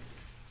this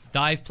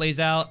dive plays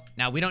out.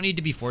 Now, we don't need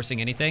to be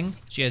forcing anything.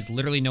 She has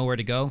literally nowhere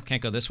to go.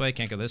 Can't go this way,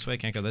 can't go this way,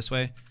 can't go this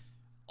way.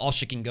 All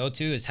she can go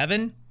to is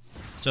heaven.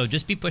 So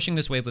just be pushing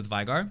this wave with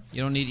Vygar.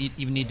 You don't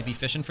even need to be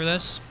fishing for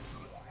this.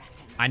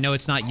 I know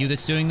it's not you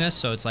that's doing this,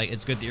 so it's like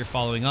it's good that you're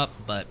following up,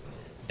 but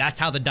that's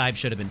how the dive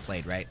should have been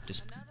played, right?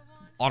 Just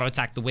auto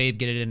attack the wave,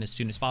 get it in as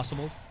soon as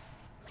possible.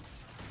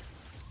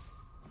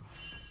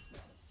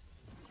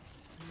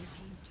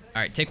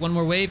 All right, take one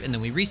more wave, and then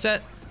we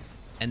reset.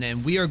 And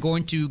then we are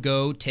going to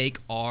go take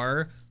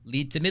our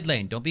lead to mid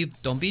lane. Don't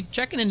be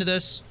checking into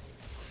this.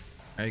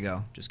 There you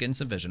go. Just getting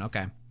some vision.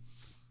 Okay.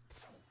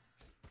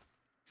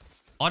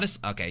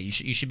 Okay, you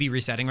should be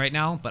resetting right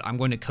now, but I'm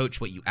going to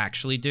coach what you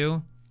actually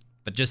do.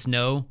 But just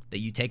know that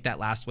you take that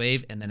last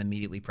wave and then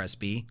immediately press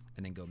B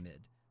and then go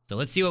mid. So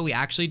let's see what we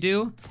actually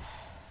do.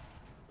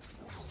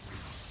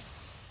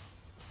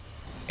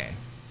 Okay.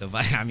 So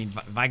I mean,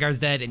 Vygar's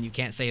dead and you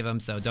can't save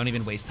him, so don't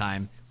even waste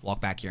time. Walk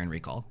back here and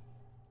recall.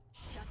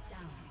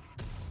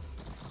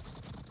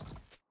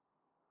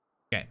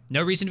 Okay,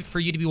 no reason for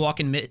you to be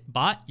walking mid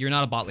bot. You're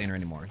not a bot laner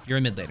anymore. You're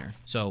a mid laner.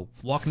 So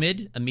walk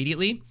mid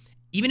immediately.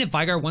 Even if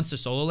Vygar wants to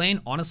solo lane,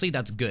 honestly,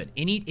 that's good.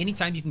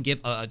 Anytime you can give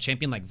a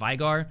champion like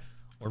Vygar,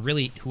 or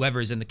really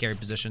whoever is in the carry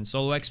position,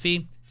 solo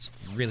XP, it's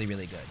really,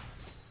 really good.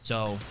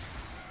 So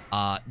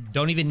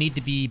don't even need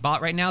to be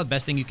bot right now. The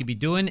best thing you could be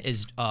doing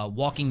is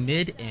walking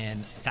mid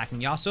and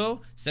attacking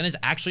Yasuo. Senna's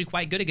actually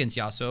quite good against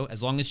Yasuo,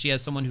 as long as she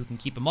has someone who can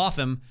keep him off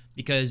him,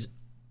 because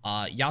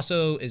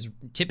Yasuo is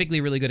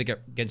typically really good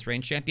against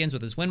ranged champions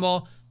with his wind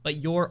wall, but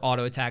your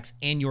auto attacks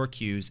and your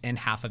Qs and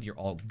half of your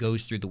ult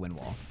goes through the wind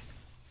wall.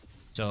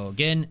 So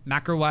again,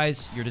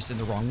 macro-wise, you're just in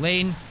the wrong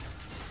lane.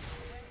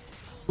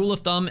 Rule of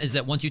thumb is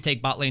that once you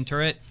take bot lane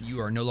turret,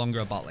 you are no longer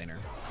a bot laner.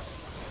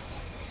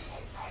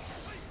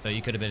 So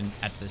you could have been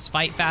at this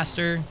fight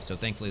faster. So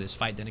thankfully this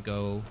fight didn't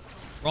go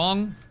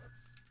wrong.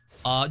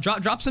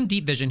 Drop some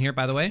deep vision here,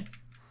 by the way.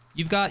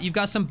 You've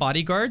got some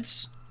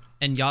bodyguards.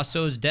 And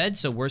Yasuo's dead,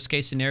 so worst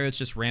case scenario, it's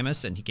just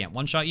Rammus and he can't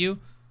one-shot you.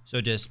 So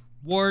just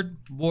ward,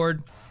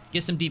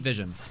 get some deep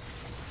vision.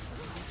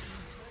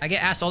 I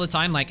get asked all the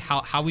time, like,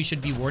 how we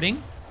should be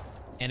warding.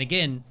 And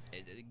again,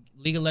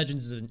 League of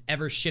Legends is an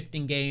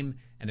ever-shifting game,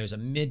 and there's a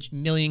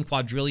million,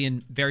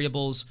 quadrillion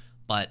variables.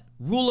 But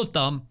rule of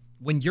thumb,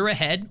 when you're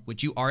ahead,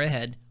 which you are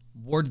ahead,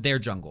 ward their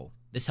jungle.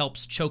 This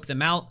helps choke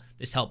them out.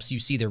 This helps you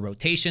see their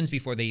rotations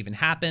before they even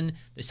happen.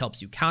 This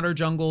helps you counter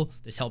jungle.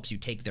 This helps you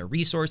take their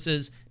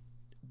resources.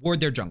 Ward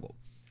their jungle.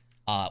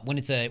 When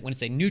it's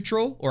a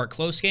neutral or a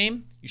close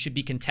game, you should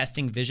be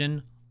contesting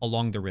vision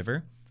along the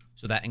river.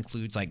 So that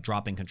includes like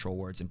dropping control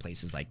wards in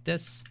places like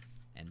this,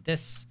 and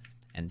this,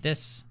 and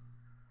this,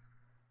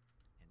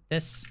 and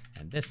this,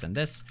 and this, and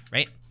this,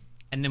 right?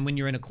 And then when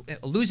you're in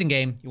a losing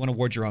game, you want to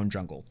ward your own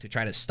jungle to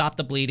try to stop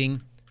the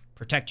bleeding,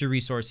 protect your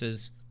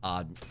resources,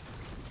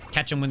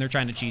 catch them when they're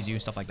trying to cheese you,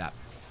 stuff like that.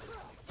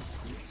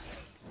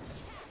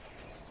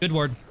 Good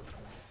ward.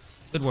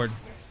 Good ward.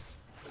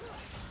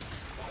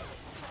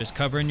 Just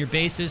covering your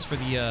bases for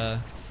the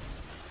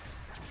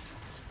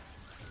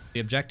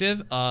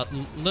objective.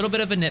 Little bit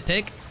of a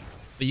nitpick,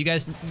 but you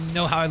guys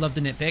know how I love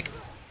to nitpick.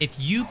 If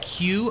you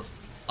queue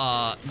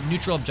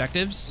neutral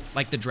objectives,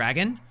 like the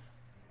dragon,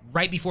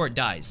 right before it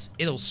dies,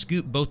 it'll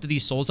scoop both of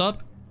these souls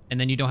up, and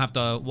then you don't have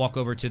to walk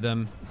over to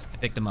them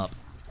and pick them up.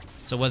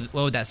 So what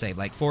would that say?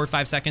 Like 4 or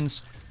 5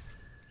 seconds?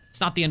 It's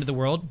not the end of the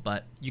world,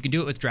 but you can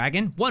do it with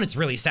dragon. 1, it's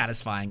really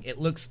satisfying. It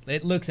looks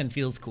and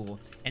feels cool.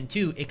 And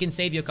 2, it can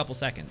save you a couple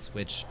seconds,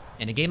 which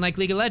in a game like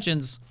League of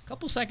Legends, a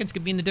couple seconds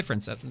could be in the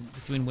difference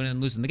between winning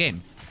and losing the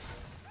game.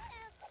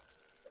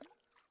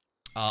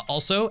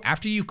 Also,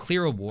 after you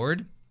clear a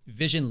ward,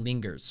 vision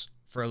lingers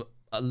for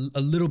a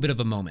little bit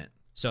of a moment.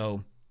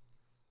 So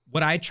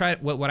what I try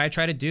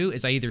to do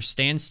is I either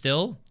stand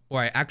still or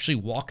I actually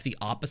walk the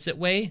opposite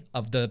way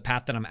of the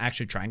path that I'm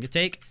actually trying to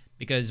take,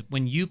 because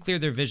when you clear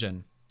their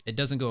vision, it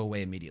doesn't go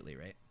away immediately,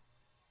 right?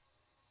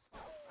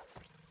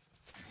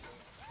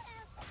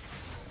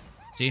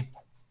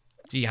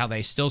 See how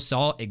they still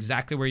saw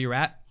exactly where you're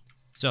at?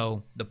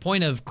 So the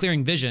point of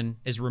clearing vision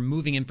is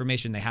removing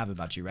information they have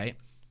about you, right?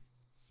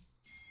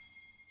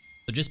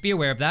 So just be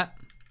aware of that.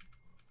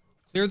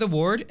 Clear the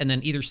ward and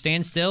then either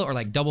stand still or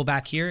like double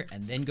back here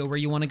and then go where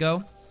you want to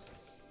go.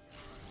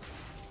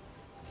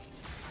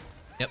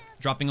 Yep,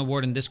 dropping a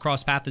ward in this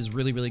cross path is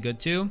really, really good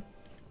too.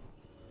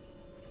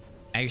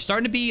 Now you're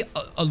starting to be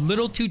a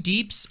little too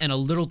deeps and a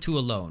little too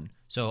alone.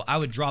 So I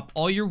would drop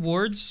all your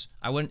wards.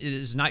 It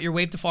is not your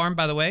wave to farm,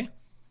 by the way.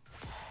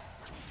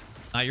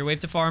 Not your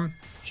wave to farm.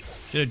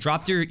 Should have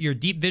dropped your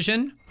deep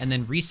vision and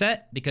then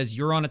reset, because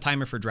you're on a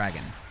timer for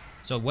dragon.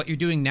 So what you're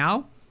doing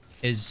now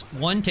is,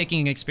 one,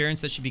 taking an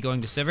experience that should be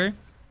going to Sivir,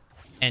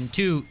 and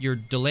two, you're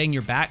delaying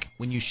your back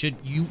when you should,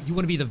 you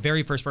want to be the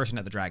very first person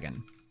at the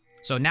dragon.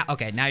 So now,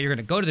 okay, now you're going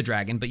to go to the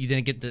dragon, but you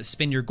didn't get to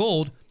spin your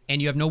gold,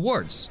 and you have no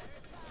wards.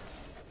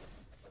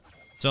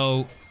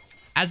 So,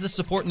 as the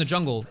support in the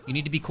jungle, you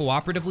need to be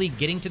cooperatively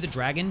getting to the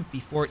dragon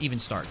before it even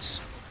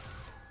starts.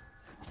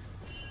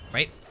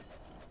 Right?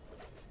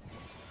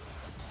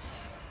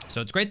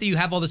 So it's great that you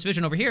have all this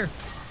vision over here.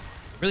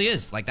 It really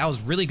is. Like, that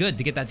was really good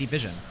to get that deep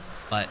vision.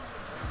 But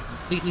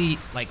completely,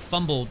 like,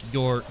 fumbled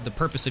the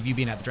purpose of you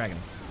being at the dragon.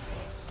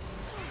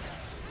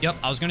 Yep,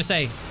 I was going to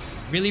say,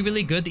 really,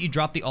 really good that you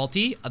dropped the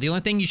ulti. The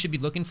only thing you should be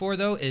looking for,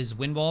 though, is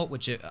wind wall,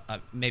 which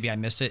maybe I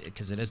missed it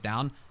because it is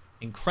down.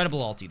 Incredible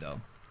ulti,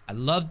 though. I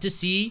love to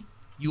see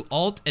you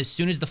ult as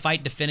soon as the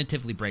fight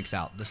definitively breaks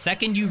out. The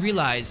second you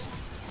realize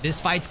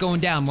this fight's going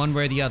down one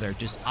way or the other,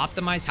 just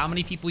optimize how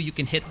many people you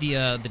can hit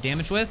the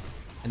damage with,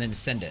 and then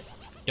send it.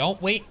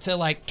 Don't wait to,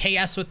 like,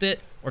 KS with it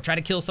or try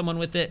to kill someone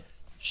with it.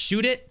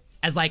 Shoot it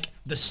as, like,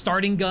 the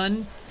starting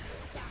gun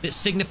that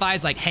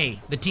signifies, like, hey,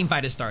 the team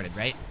fight has started,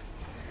 right?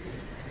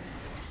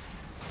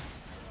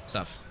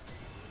 Stuff.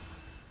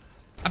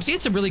 I'm seeing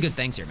some really good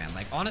things here, man.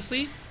 Like,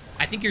 honestly,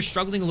 I think you're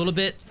struggling a little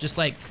bit just,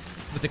 like,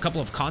 with a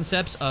couple of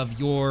concepts of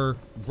your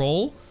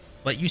role,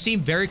 but you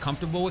seem very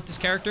comfortable with this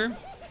character.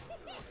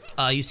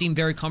 You seem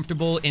very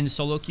comfortable in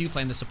solo queue,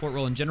 playing the support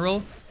role in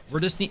general.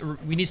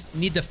 We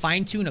need to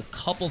fine tune a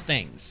couple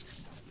things.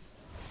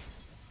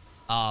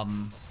 But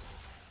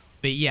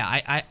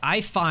yeah,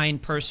 I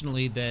find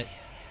personally that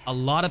a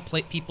lot of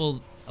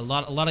people, a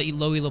lot of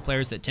low elo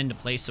players that tend to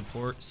play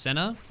support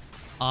Senna,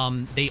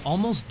 they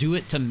almost do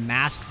it to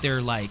mask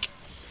their, like,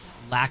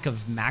 lack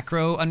of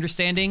macro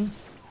understanding.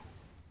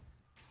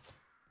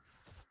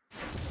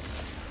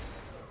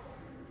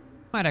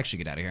 Might actually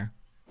get out of here.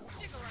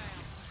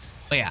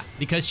 But yeah,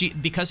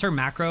 because her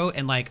macro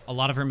and, like, a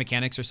lot of her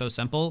mechanics are so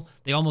simple,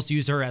 they almost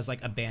use her as,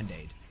 like, a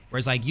band-aid.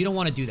 Whereas, like, you don't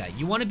want to do that.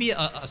 You want to be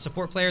a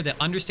support player that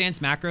understands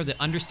macro, that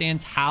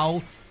understands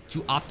how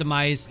to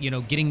optimize, you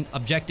know, getting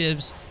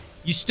objectives.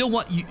 You still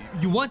want,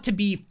 you want to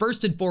be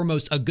first and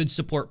foremost a good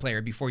support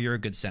player before you're a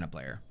good Senna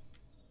player.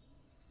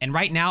 And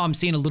right now I'm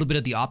seeing a little bit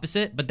of the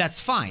opposite, but that's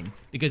fine,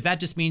 because that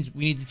just means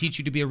we need to teach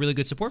you to be a really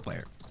good support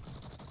player.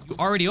 You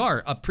already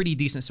are a pretty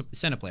decent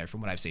Senna player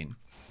from what I've seen.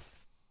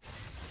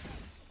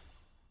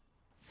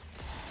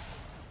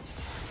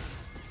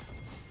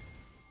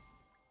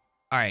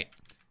 All right.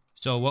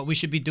 So what we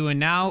should be doing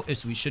now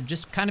is we should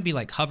just kind of be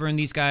like hovering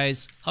these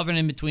guys, hovering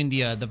in between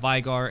the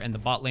Vigar and the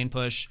bot lane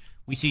push.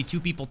 We see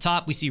two people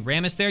top. We see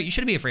Rammus there. You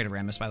shouldn't be afraid of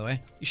Rammus, by the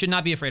way. You should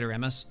not be afraid of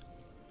Rammus.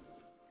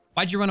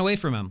 Why'd you run away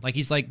from him? Like,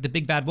 he's like the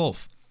big bad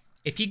wolf.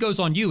 If he goes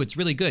on you, it's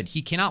really good.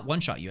 He cannot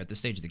one-shot you at this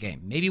stage of the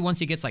game. Maybe once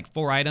he gets like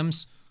 4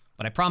 items,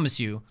 but I promise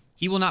you,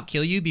 he will not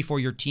kill you before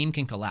your team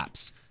can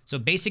collapse. So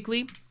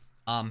basically,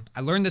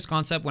 I learned this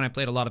concept when I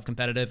played a lot of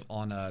competitive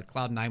on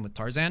Cloud9 with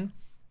Tarzan,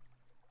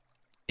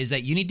 is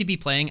that you need to be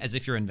playing as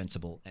if you're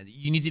invincible.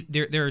 You need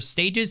to, there are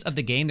stages of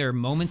the game, there are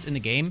moments in the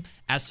game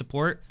as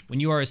support when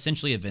you are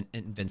essentially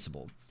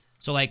invincible.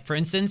 So like, for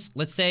instance,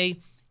 let's say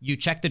you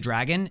check the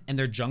dragon and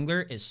their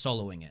jungler is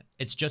soloing it.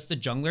 It's just the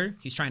jungler.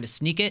 He's trying to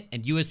sneak it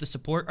and you as the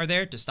support are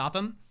there to stop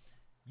him.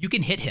 You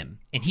can hit him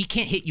and he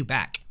can't hit you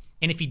back.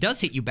 And if he does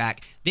hit you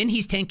back, then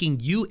he's tanking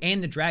you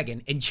and the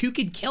dragon and you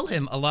can kill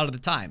him a lot of the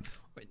time.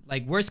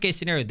 Like, worst case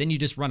scenario, then you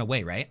just run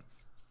away, right?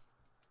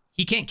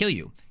 He can't kill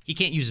you. He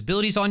can't use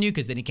abilities on you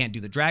because then he can't do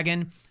the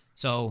dragon.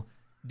 So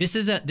this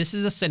is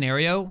a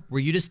scenario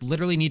where you just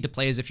literally need to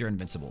play as if you're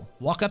invincible.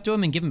 Walk up to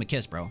him and give him a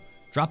kiss, bro.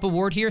 Drop a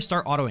ward here,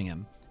 start autoing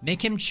him.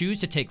 Make him choose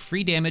to take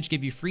free damage,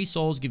 give you free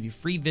souls, give you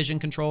free vision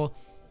control,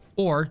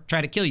 or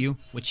try to kill you,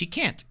 which he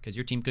can't because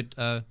your team could,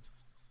 your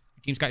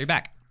team's got your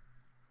back.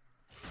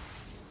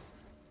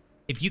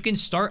 If you can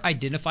start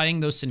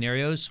identifying those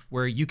scenarios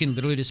where you can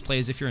literally just play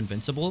as if you're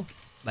invincible,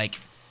 like,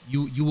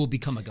 you will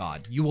become a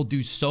god. You will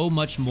do so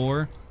much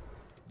more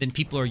than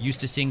people are used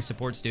to seeing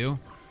supports do.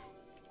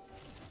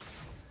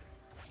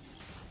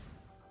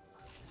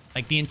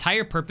 Like, the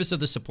entire purpose of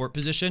the support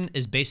position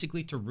is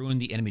basically to ruin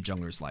the enemy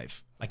jungler's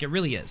life. Like, it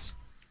really is.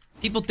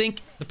 People think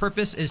the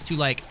purpose is to,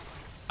 like,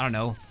 I don't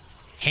know,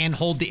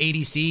 handhold the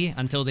ADC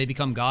until they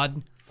become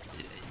god.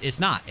 It's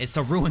not. It's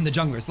to ruin the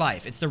jungler's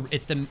life. It's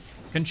to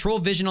control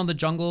vision on the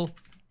jungle,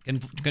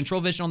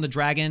 control vision on the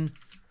dragon,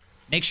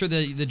 make sure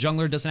the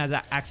jungler doesn't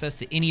have access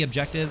to any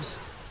objectives,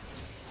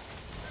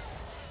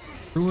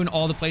 ruin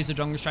all the plays the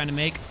jungler's trying to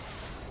make.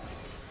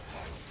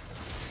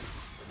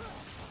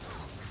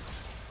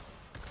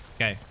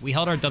 Okay, we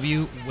held our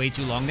W way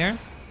too long there.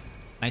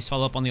 Nice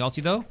follow up on the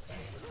ulti though.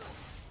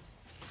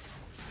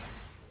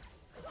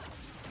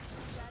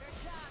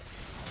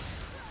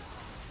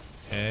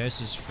 Okay,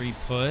 this is free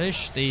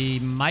push. They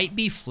might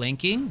be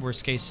flanking,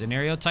 worst case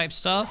scenario type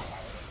stuff.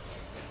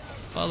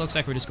 Well, it looks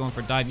like we're just going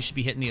for a dive. You should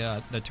be hitting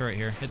the turret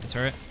here. Hit the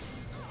turret.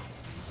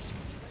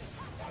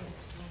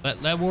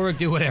 Let Warwick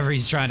do whatever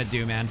he's trying to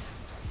do, man.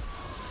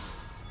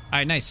 All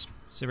right, nice.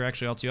 Sivir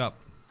actually ults you up.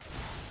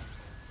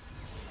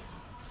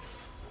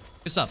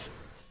 Good stuff.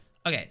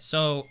 Okay,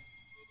 so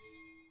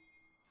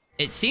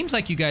it seems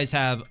like you guys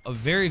have a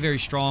very, very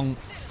strong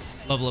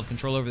level of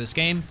control over this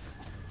game.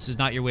 This is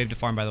not your wave to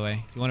farm, by the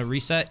way. You want to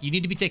reset? You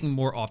need to be taking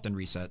more often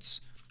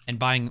resets and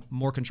buying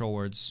more control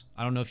wards.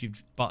 I don't know if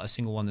you've bought a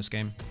single one this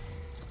game.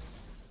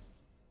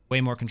 Way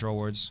more control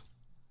wards.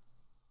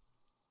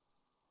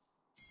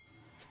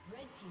 Red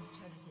team's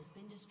turret has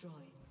been destroyed.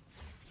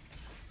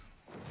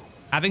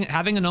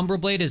 Having an Umbral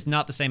Blade is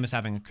not the same as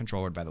having a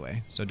control ward, by the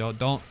way. So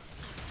don't.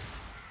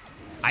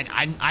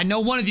 I know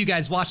one of you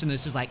guys watching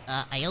this is like,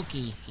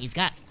 Aoki, he's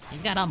got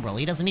Umbral.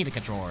 He doesn't need a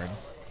control ward.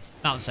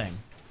 it's not the same.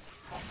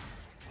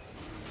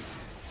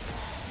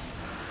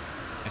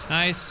 Nice,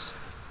 nice.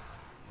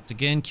 Once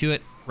again, Q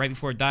it right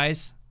before it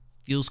dies.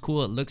 Feels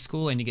cool, it looks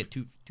cool, and you get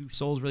two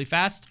souls really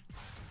fast.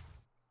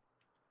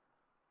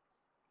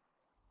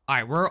 All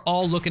right, we're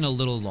all looking a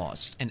little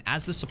lost. And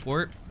as the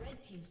support,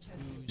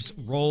 whose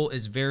role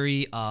is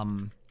very,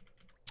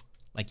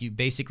 like you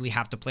basically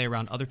have to play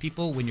around other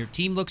people. When your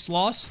team looks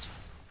lost,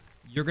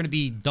 you're going to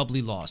be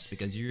doubly lost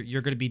because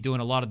you're going to be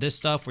doing a lot of this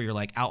stuff where you're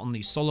like out on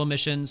these solo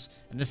missions,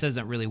 and this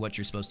isn't really what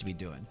you're supposed to be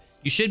doing.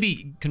 You should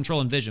be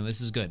controlling vision.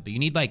 This is good, but you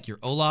need like your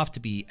Olaf to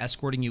be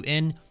escorting you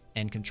in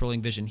and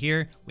controlling vision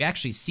here. We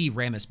actually see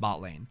Rammus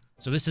bot lane.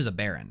 So this is a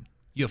Baron.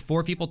 You have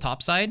 4 people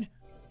topside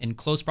in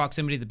close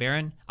proximity to the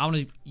Baron.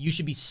 You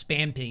should be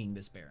spam pinging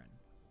this Baron.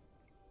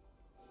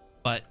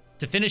 But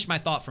to finish my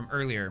thought from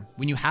earlier,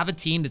 when you have a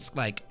team that's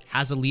like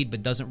has a lead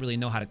but doesn't really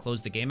know how to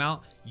close the game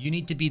out, you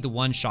need to be the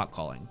one shot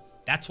calling.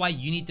 That's why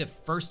you need to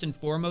first and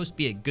foremost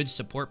be a good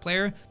support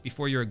player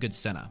before you're a good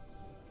Senna.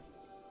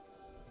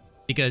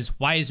 Because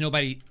why is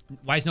nobody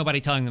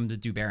telling them to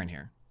do Baron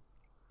here?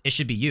 It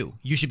should be you.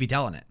 You should be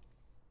telling it.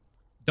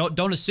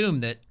 Don't assume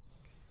that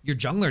your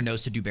jungler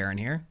knows to do Baron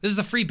here. This is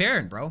a free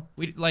Baron, bro.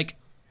 We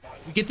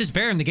get this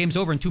Baron, the game's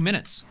over in 2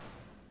 minutes.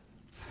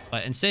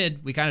 But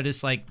instead, we kind of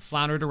just like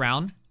floundered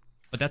around.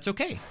 But that's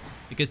okay,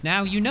 because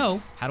now you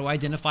know how to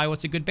identify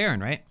what's a good Baron,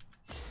 right?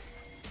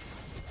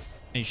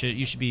 And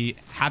you should be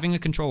having a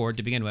control ward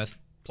to begin with,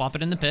 plop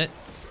it in the pit,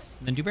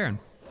 and then do Baron.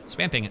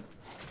 Spam ping it.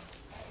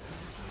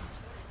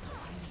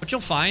 What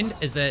you'll find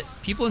is that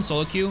people in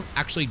solo queue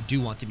actually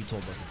do want to be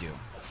told what to do.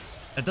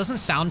 That doesn't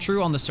sound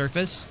true on the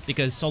surface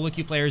because solo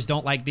queue players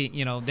don't like being,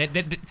 you know, they're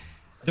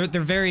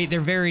very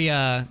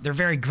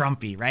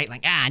grumpy, right?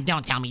 Like,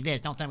 don't tell me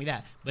this, don't tell me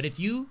that. But if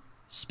you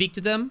speak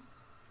to them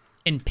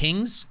in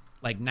pings,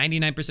 like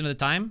 99% of the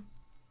time,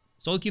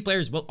 solo queue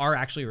players are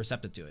actually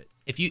receptive to it.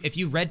 If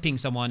you red ping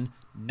someone,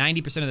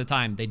 90% of the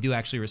time, they do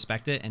actually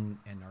respect it and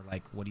are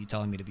like, what are you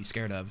telling me to be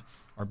scared of?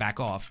 Or back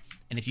off.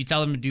 And if you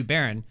tell them to do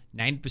Baron,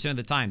 90% of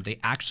the time, they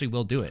actually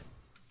will do it.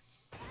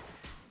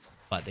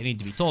 But they need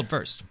to be told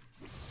first.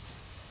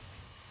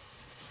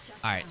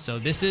 Alright, so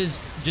this is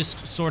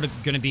just sort of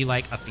going to be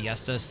like a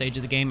fiesta stage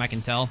of the game, I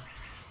can tell.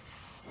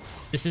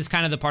 This is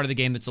kind of the part of the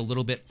game that's a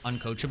little bit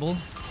uncoachable.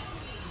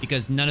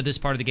 Because none of this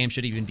part of the game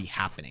should even be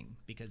happening.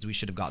 Because we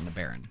should have gotten the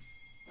Baron.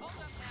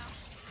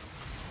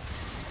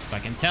 So I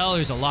can tell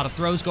there's a lot of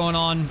throws going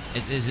on.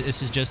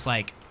 This is just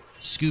like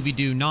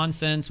Scooby-Doo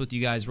nonsense with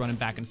you guys running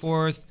back and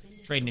forth,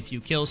 trading a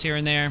few kills here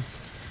and there.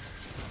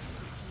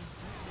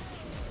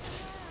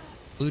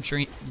 Blue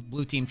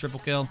team triple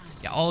kill.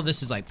 Yeah, all of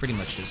this is like pretty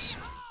much just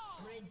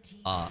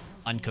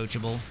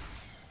uncoachable.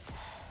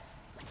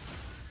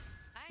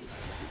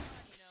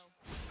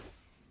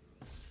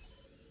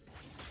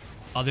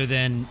 Other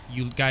than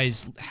you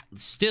guys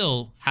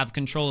still have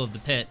control of the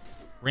pit.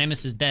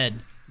 Rammus is dead.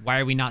 Why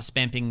are we not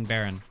spamming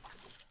Baron?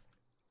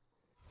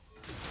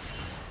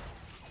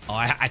 Oh,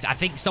 I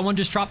think someone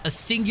just dropped a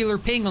singular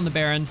ping on the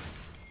Baron.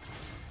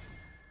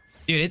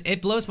 Dude,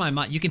 it blows my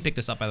mind. You can pick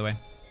this up, by the way.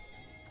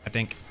 I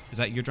think. Is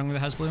that your jungler that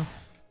has blue?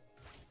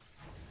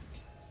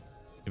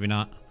 Maybe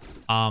not.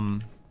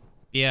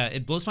 Yeah,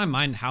 it blows my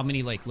mind how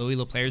many like low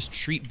elo players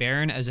treat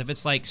Baron as if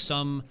it's like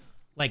some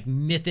like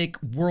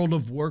mythic World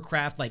of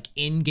Warcraft like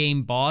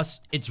in-game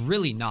boss. It's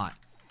really not.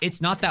 It's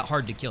not that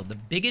hard to kill. The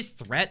biggest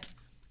threat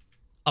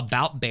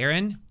about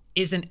Baron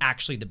isn't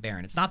actually the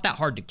Baron. It's not that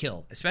hard to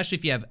kill, especially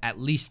if you have at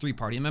least 3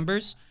 party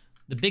members.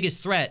 The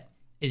biggest threat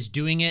is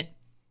doing it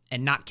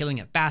and not killing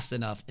it fast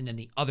enough, and then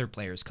the other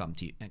players come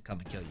and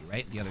kill you,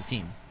 right? The other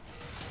team.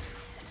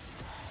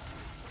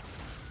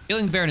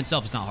 Killing the Baron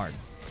itself is not hard.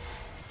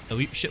 So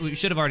we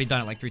should have already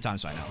done it like 3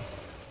 times by now.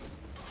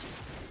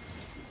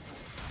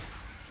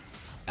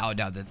 Oh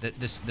no,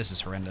 this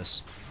is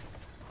horrendous.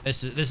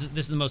 This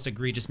is the most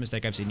egregious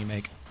mistake I've seen you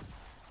make.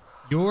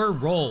 Your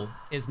role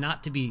is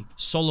not to be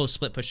solo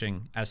split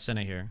pushing as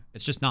Senna here.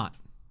 It's just not.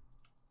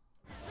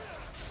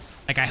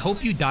 Like, I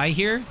hope you die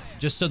here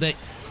just so that,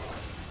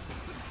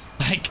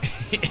 like,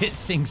 it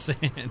sinks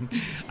in.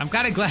 I'm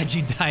kind of glad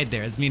you died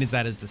there, as mean as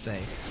that is to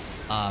say.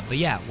 But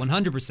yeah,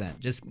 100%.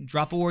 Just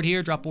drop a ward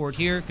here,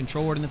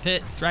 control ward in the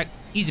pit, drag,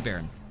 easy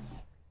Baron.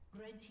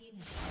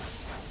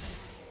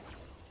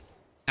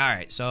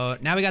 Alright, so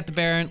now we got the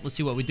Baron. Let's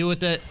see what we do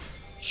with it.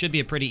 Should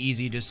be a pretty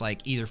easy, just like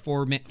either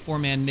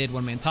 4-man mid,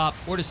 1-man top,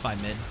 or just 5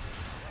 mid. A little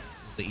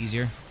bit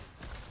easier.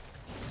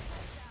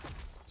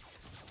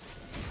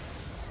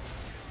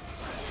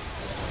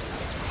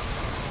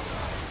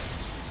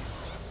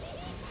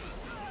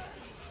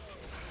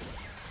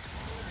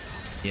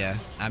 Yeah,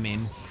 I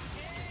mean,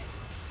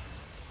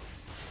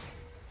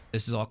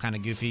 this is all kind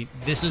of goofy.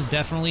 This is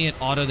definitely an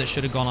auto that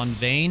should have gone on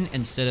Vayne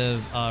instead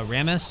of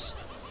Rammus.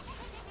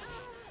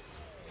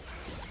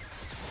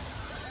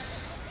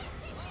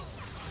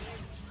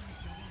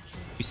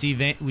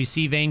 We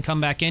see Vayne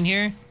come back in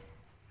here.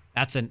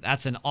 That's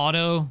an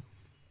auto,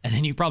 and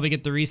then you probably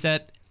get the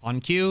reset on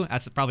Q.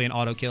 That's probably an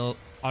auto Q,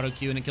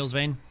 and it kills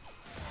Vayne.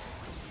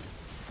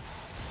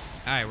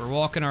 All right, we're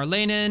walking our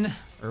lane in,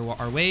 or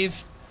our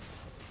wave.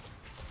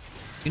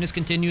 You can just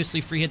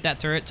continuously free hit that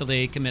turret till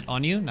they commit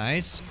on you.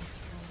 Nice.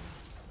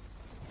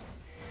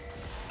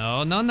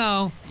 No, no,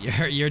 no.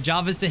 Your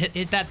job is to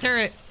hit that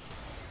turret.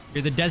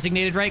 You're the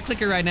designated right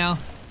clicker right now.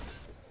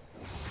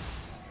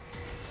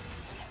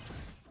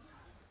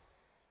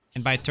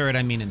 And by turret,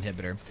 I mean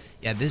inhibitor.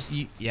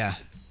 Yeah,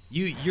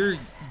 you're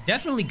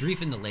definitely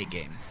griefing the late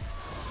game.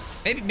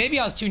 Maybe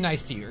I was too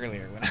nice to you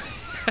earlier. When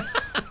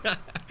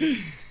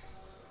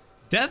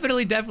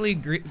definitely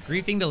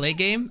griefing the late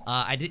game.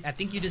 I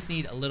think you just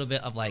need a little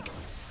bit of like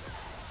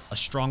a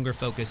stronger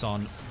focus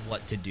on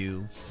what to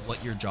do,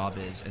 what your job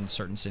is in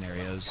certain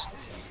scenarios.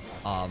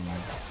 I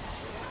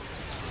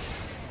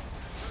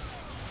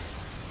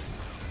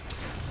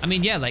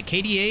mean, yeah, like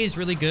KDA is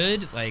really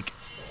good. Like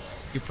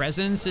your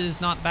presence is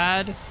not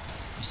bad.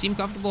 You seem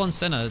comfortable on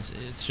Senna.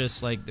 It's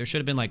just like there should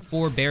have been like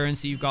 4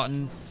 Barons that you've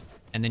gotten,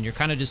 and then you're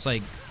kind of just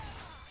like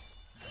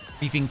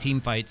beefing team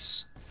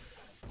fights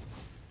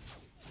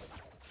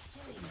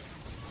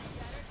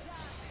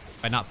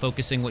by not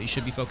focusing what you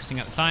should be focusing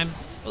at the time.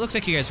 It looks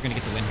like you guys are going to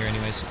get the win here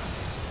anyways.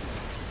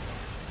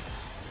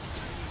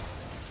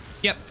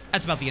 Yep,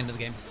 that's about the end of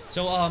the game.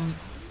 So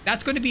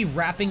that's going to be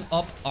wrapping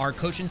up our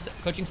coaching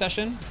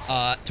session.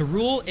 To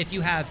rule, if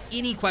you have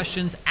any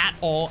questions at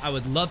all, I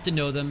would love to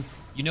know them.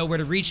 You know where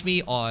to reach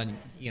me on,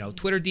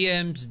 Twitter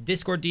DMs,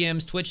 Discord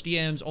DMs, Twitch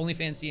DMs,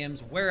 OnlyFans DMs,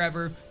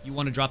 wherever you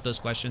want to drop those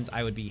questions.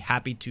 I would be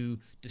happy to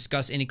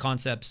discuss any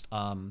concepts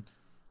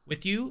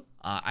with you.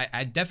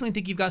 I definitely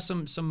think you've got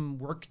some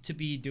work to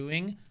be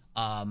doing.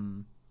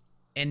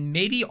 And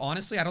maybe,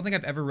 honestly, I don't think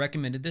I've ever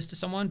recommended this to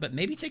someone, but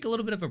maybe take a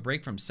little bit of a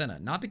break from Senna.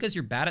 Not because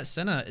you're bad at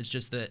Senna, it's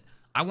just that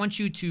I want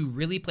you to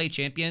really play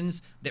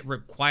champions that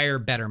require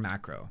better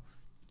macro.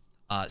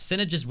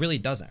 Senna just really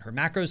doesn't. Her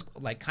macro's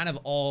like kind of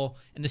all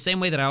in the same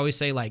way that I always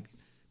say, like,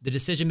 the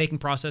decision-making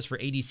process for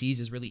ADCs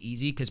is really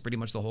easy because pretty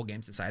much the whole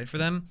game's decided for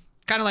them.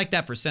 Kind of like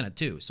that for Senna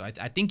too. So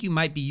I think you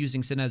might be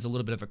using Senna as a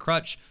little bit of a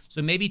crutch.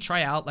 So maybe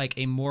try out like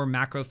a more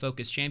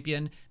macro-focused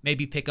champion.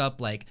 Maybe pick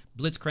up like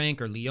Blitzcrank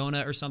or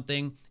Leona or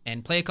something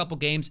and play a couple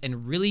games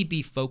and really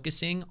be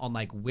focusing on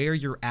like where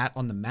you're at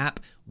on the map,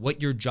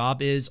 what your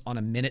job is on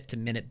a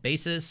minute-to-minute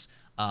basis,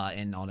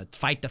 and on a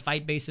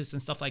fight-to-fight basis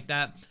and stuff like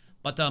that.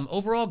 But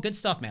overall, good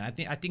stuff, man.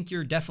 I think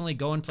you're definitely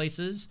going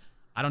places.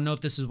 I don't know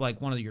if this is like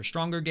one of your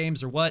stronger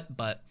games or what,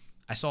 but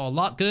I saw a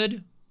lot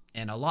good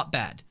and a lot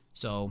bad.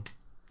 So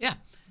yeah.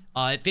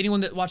 If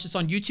anyone that watches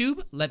on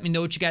YouTube, let me know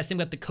what you guys think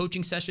about the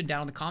coaching session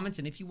down in the comments.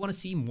 And if you want to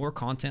see more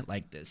content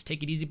like this,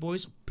 take it easy,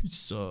 boys.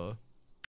 Peace.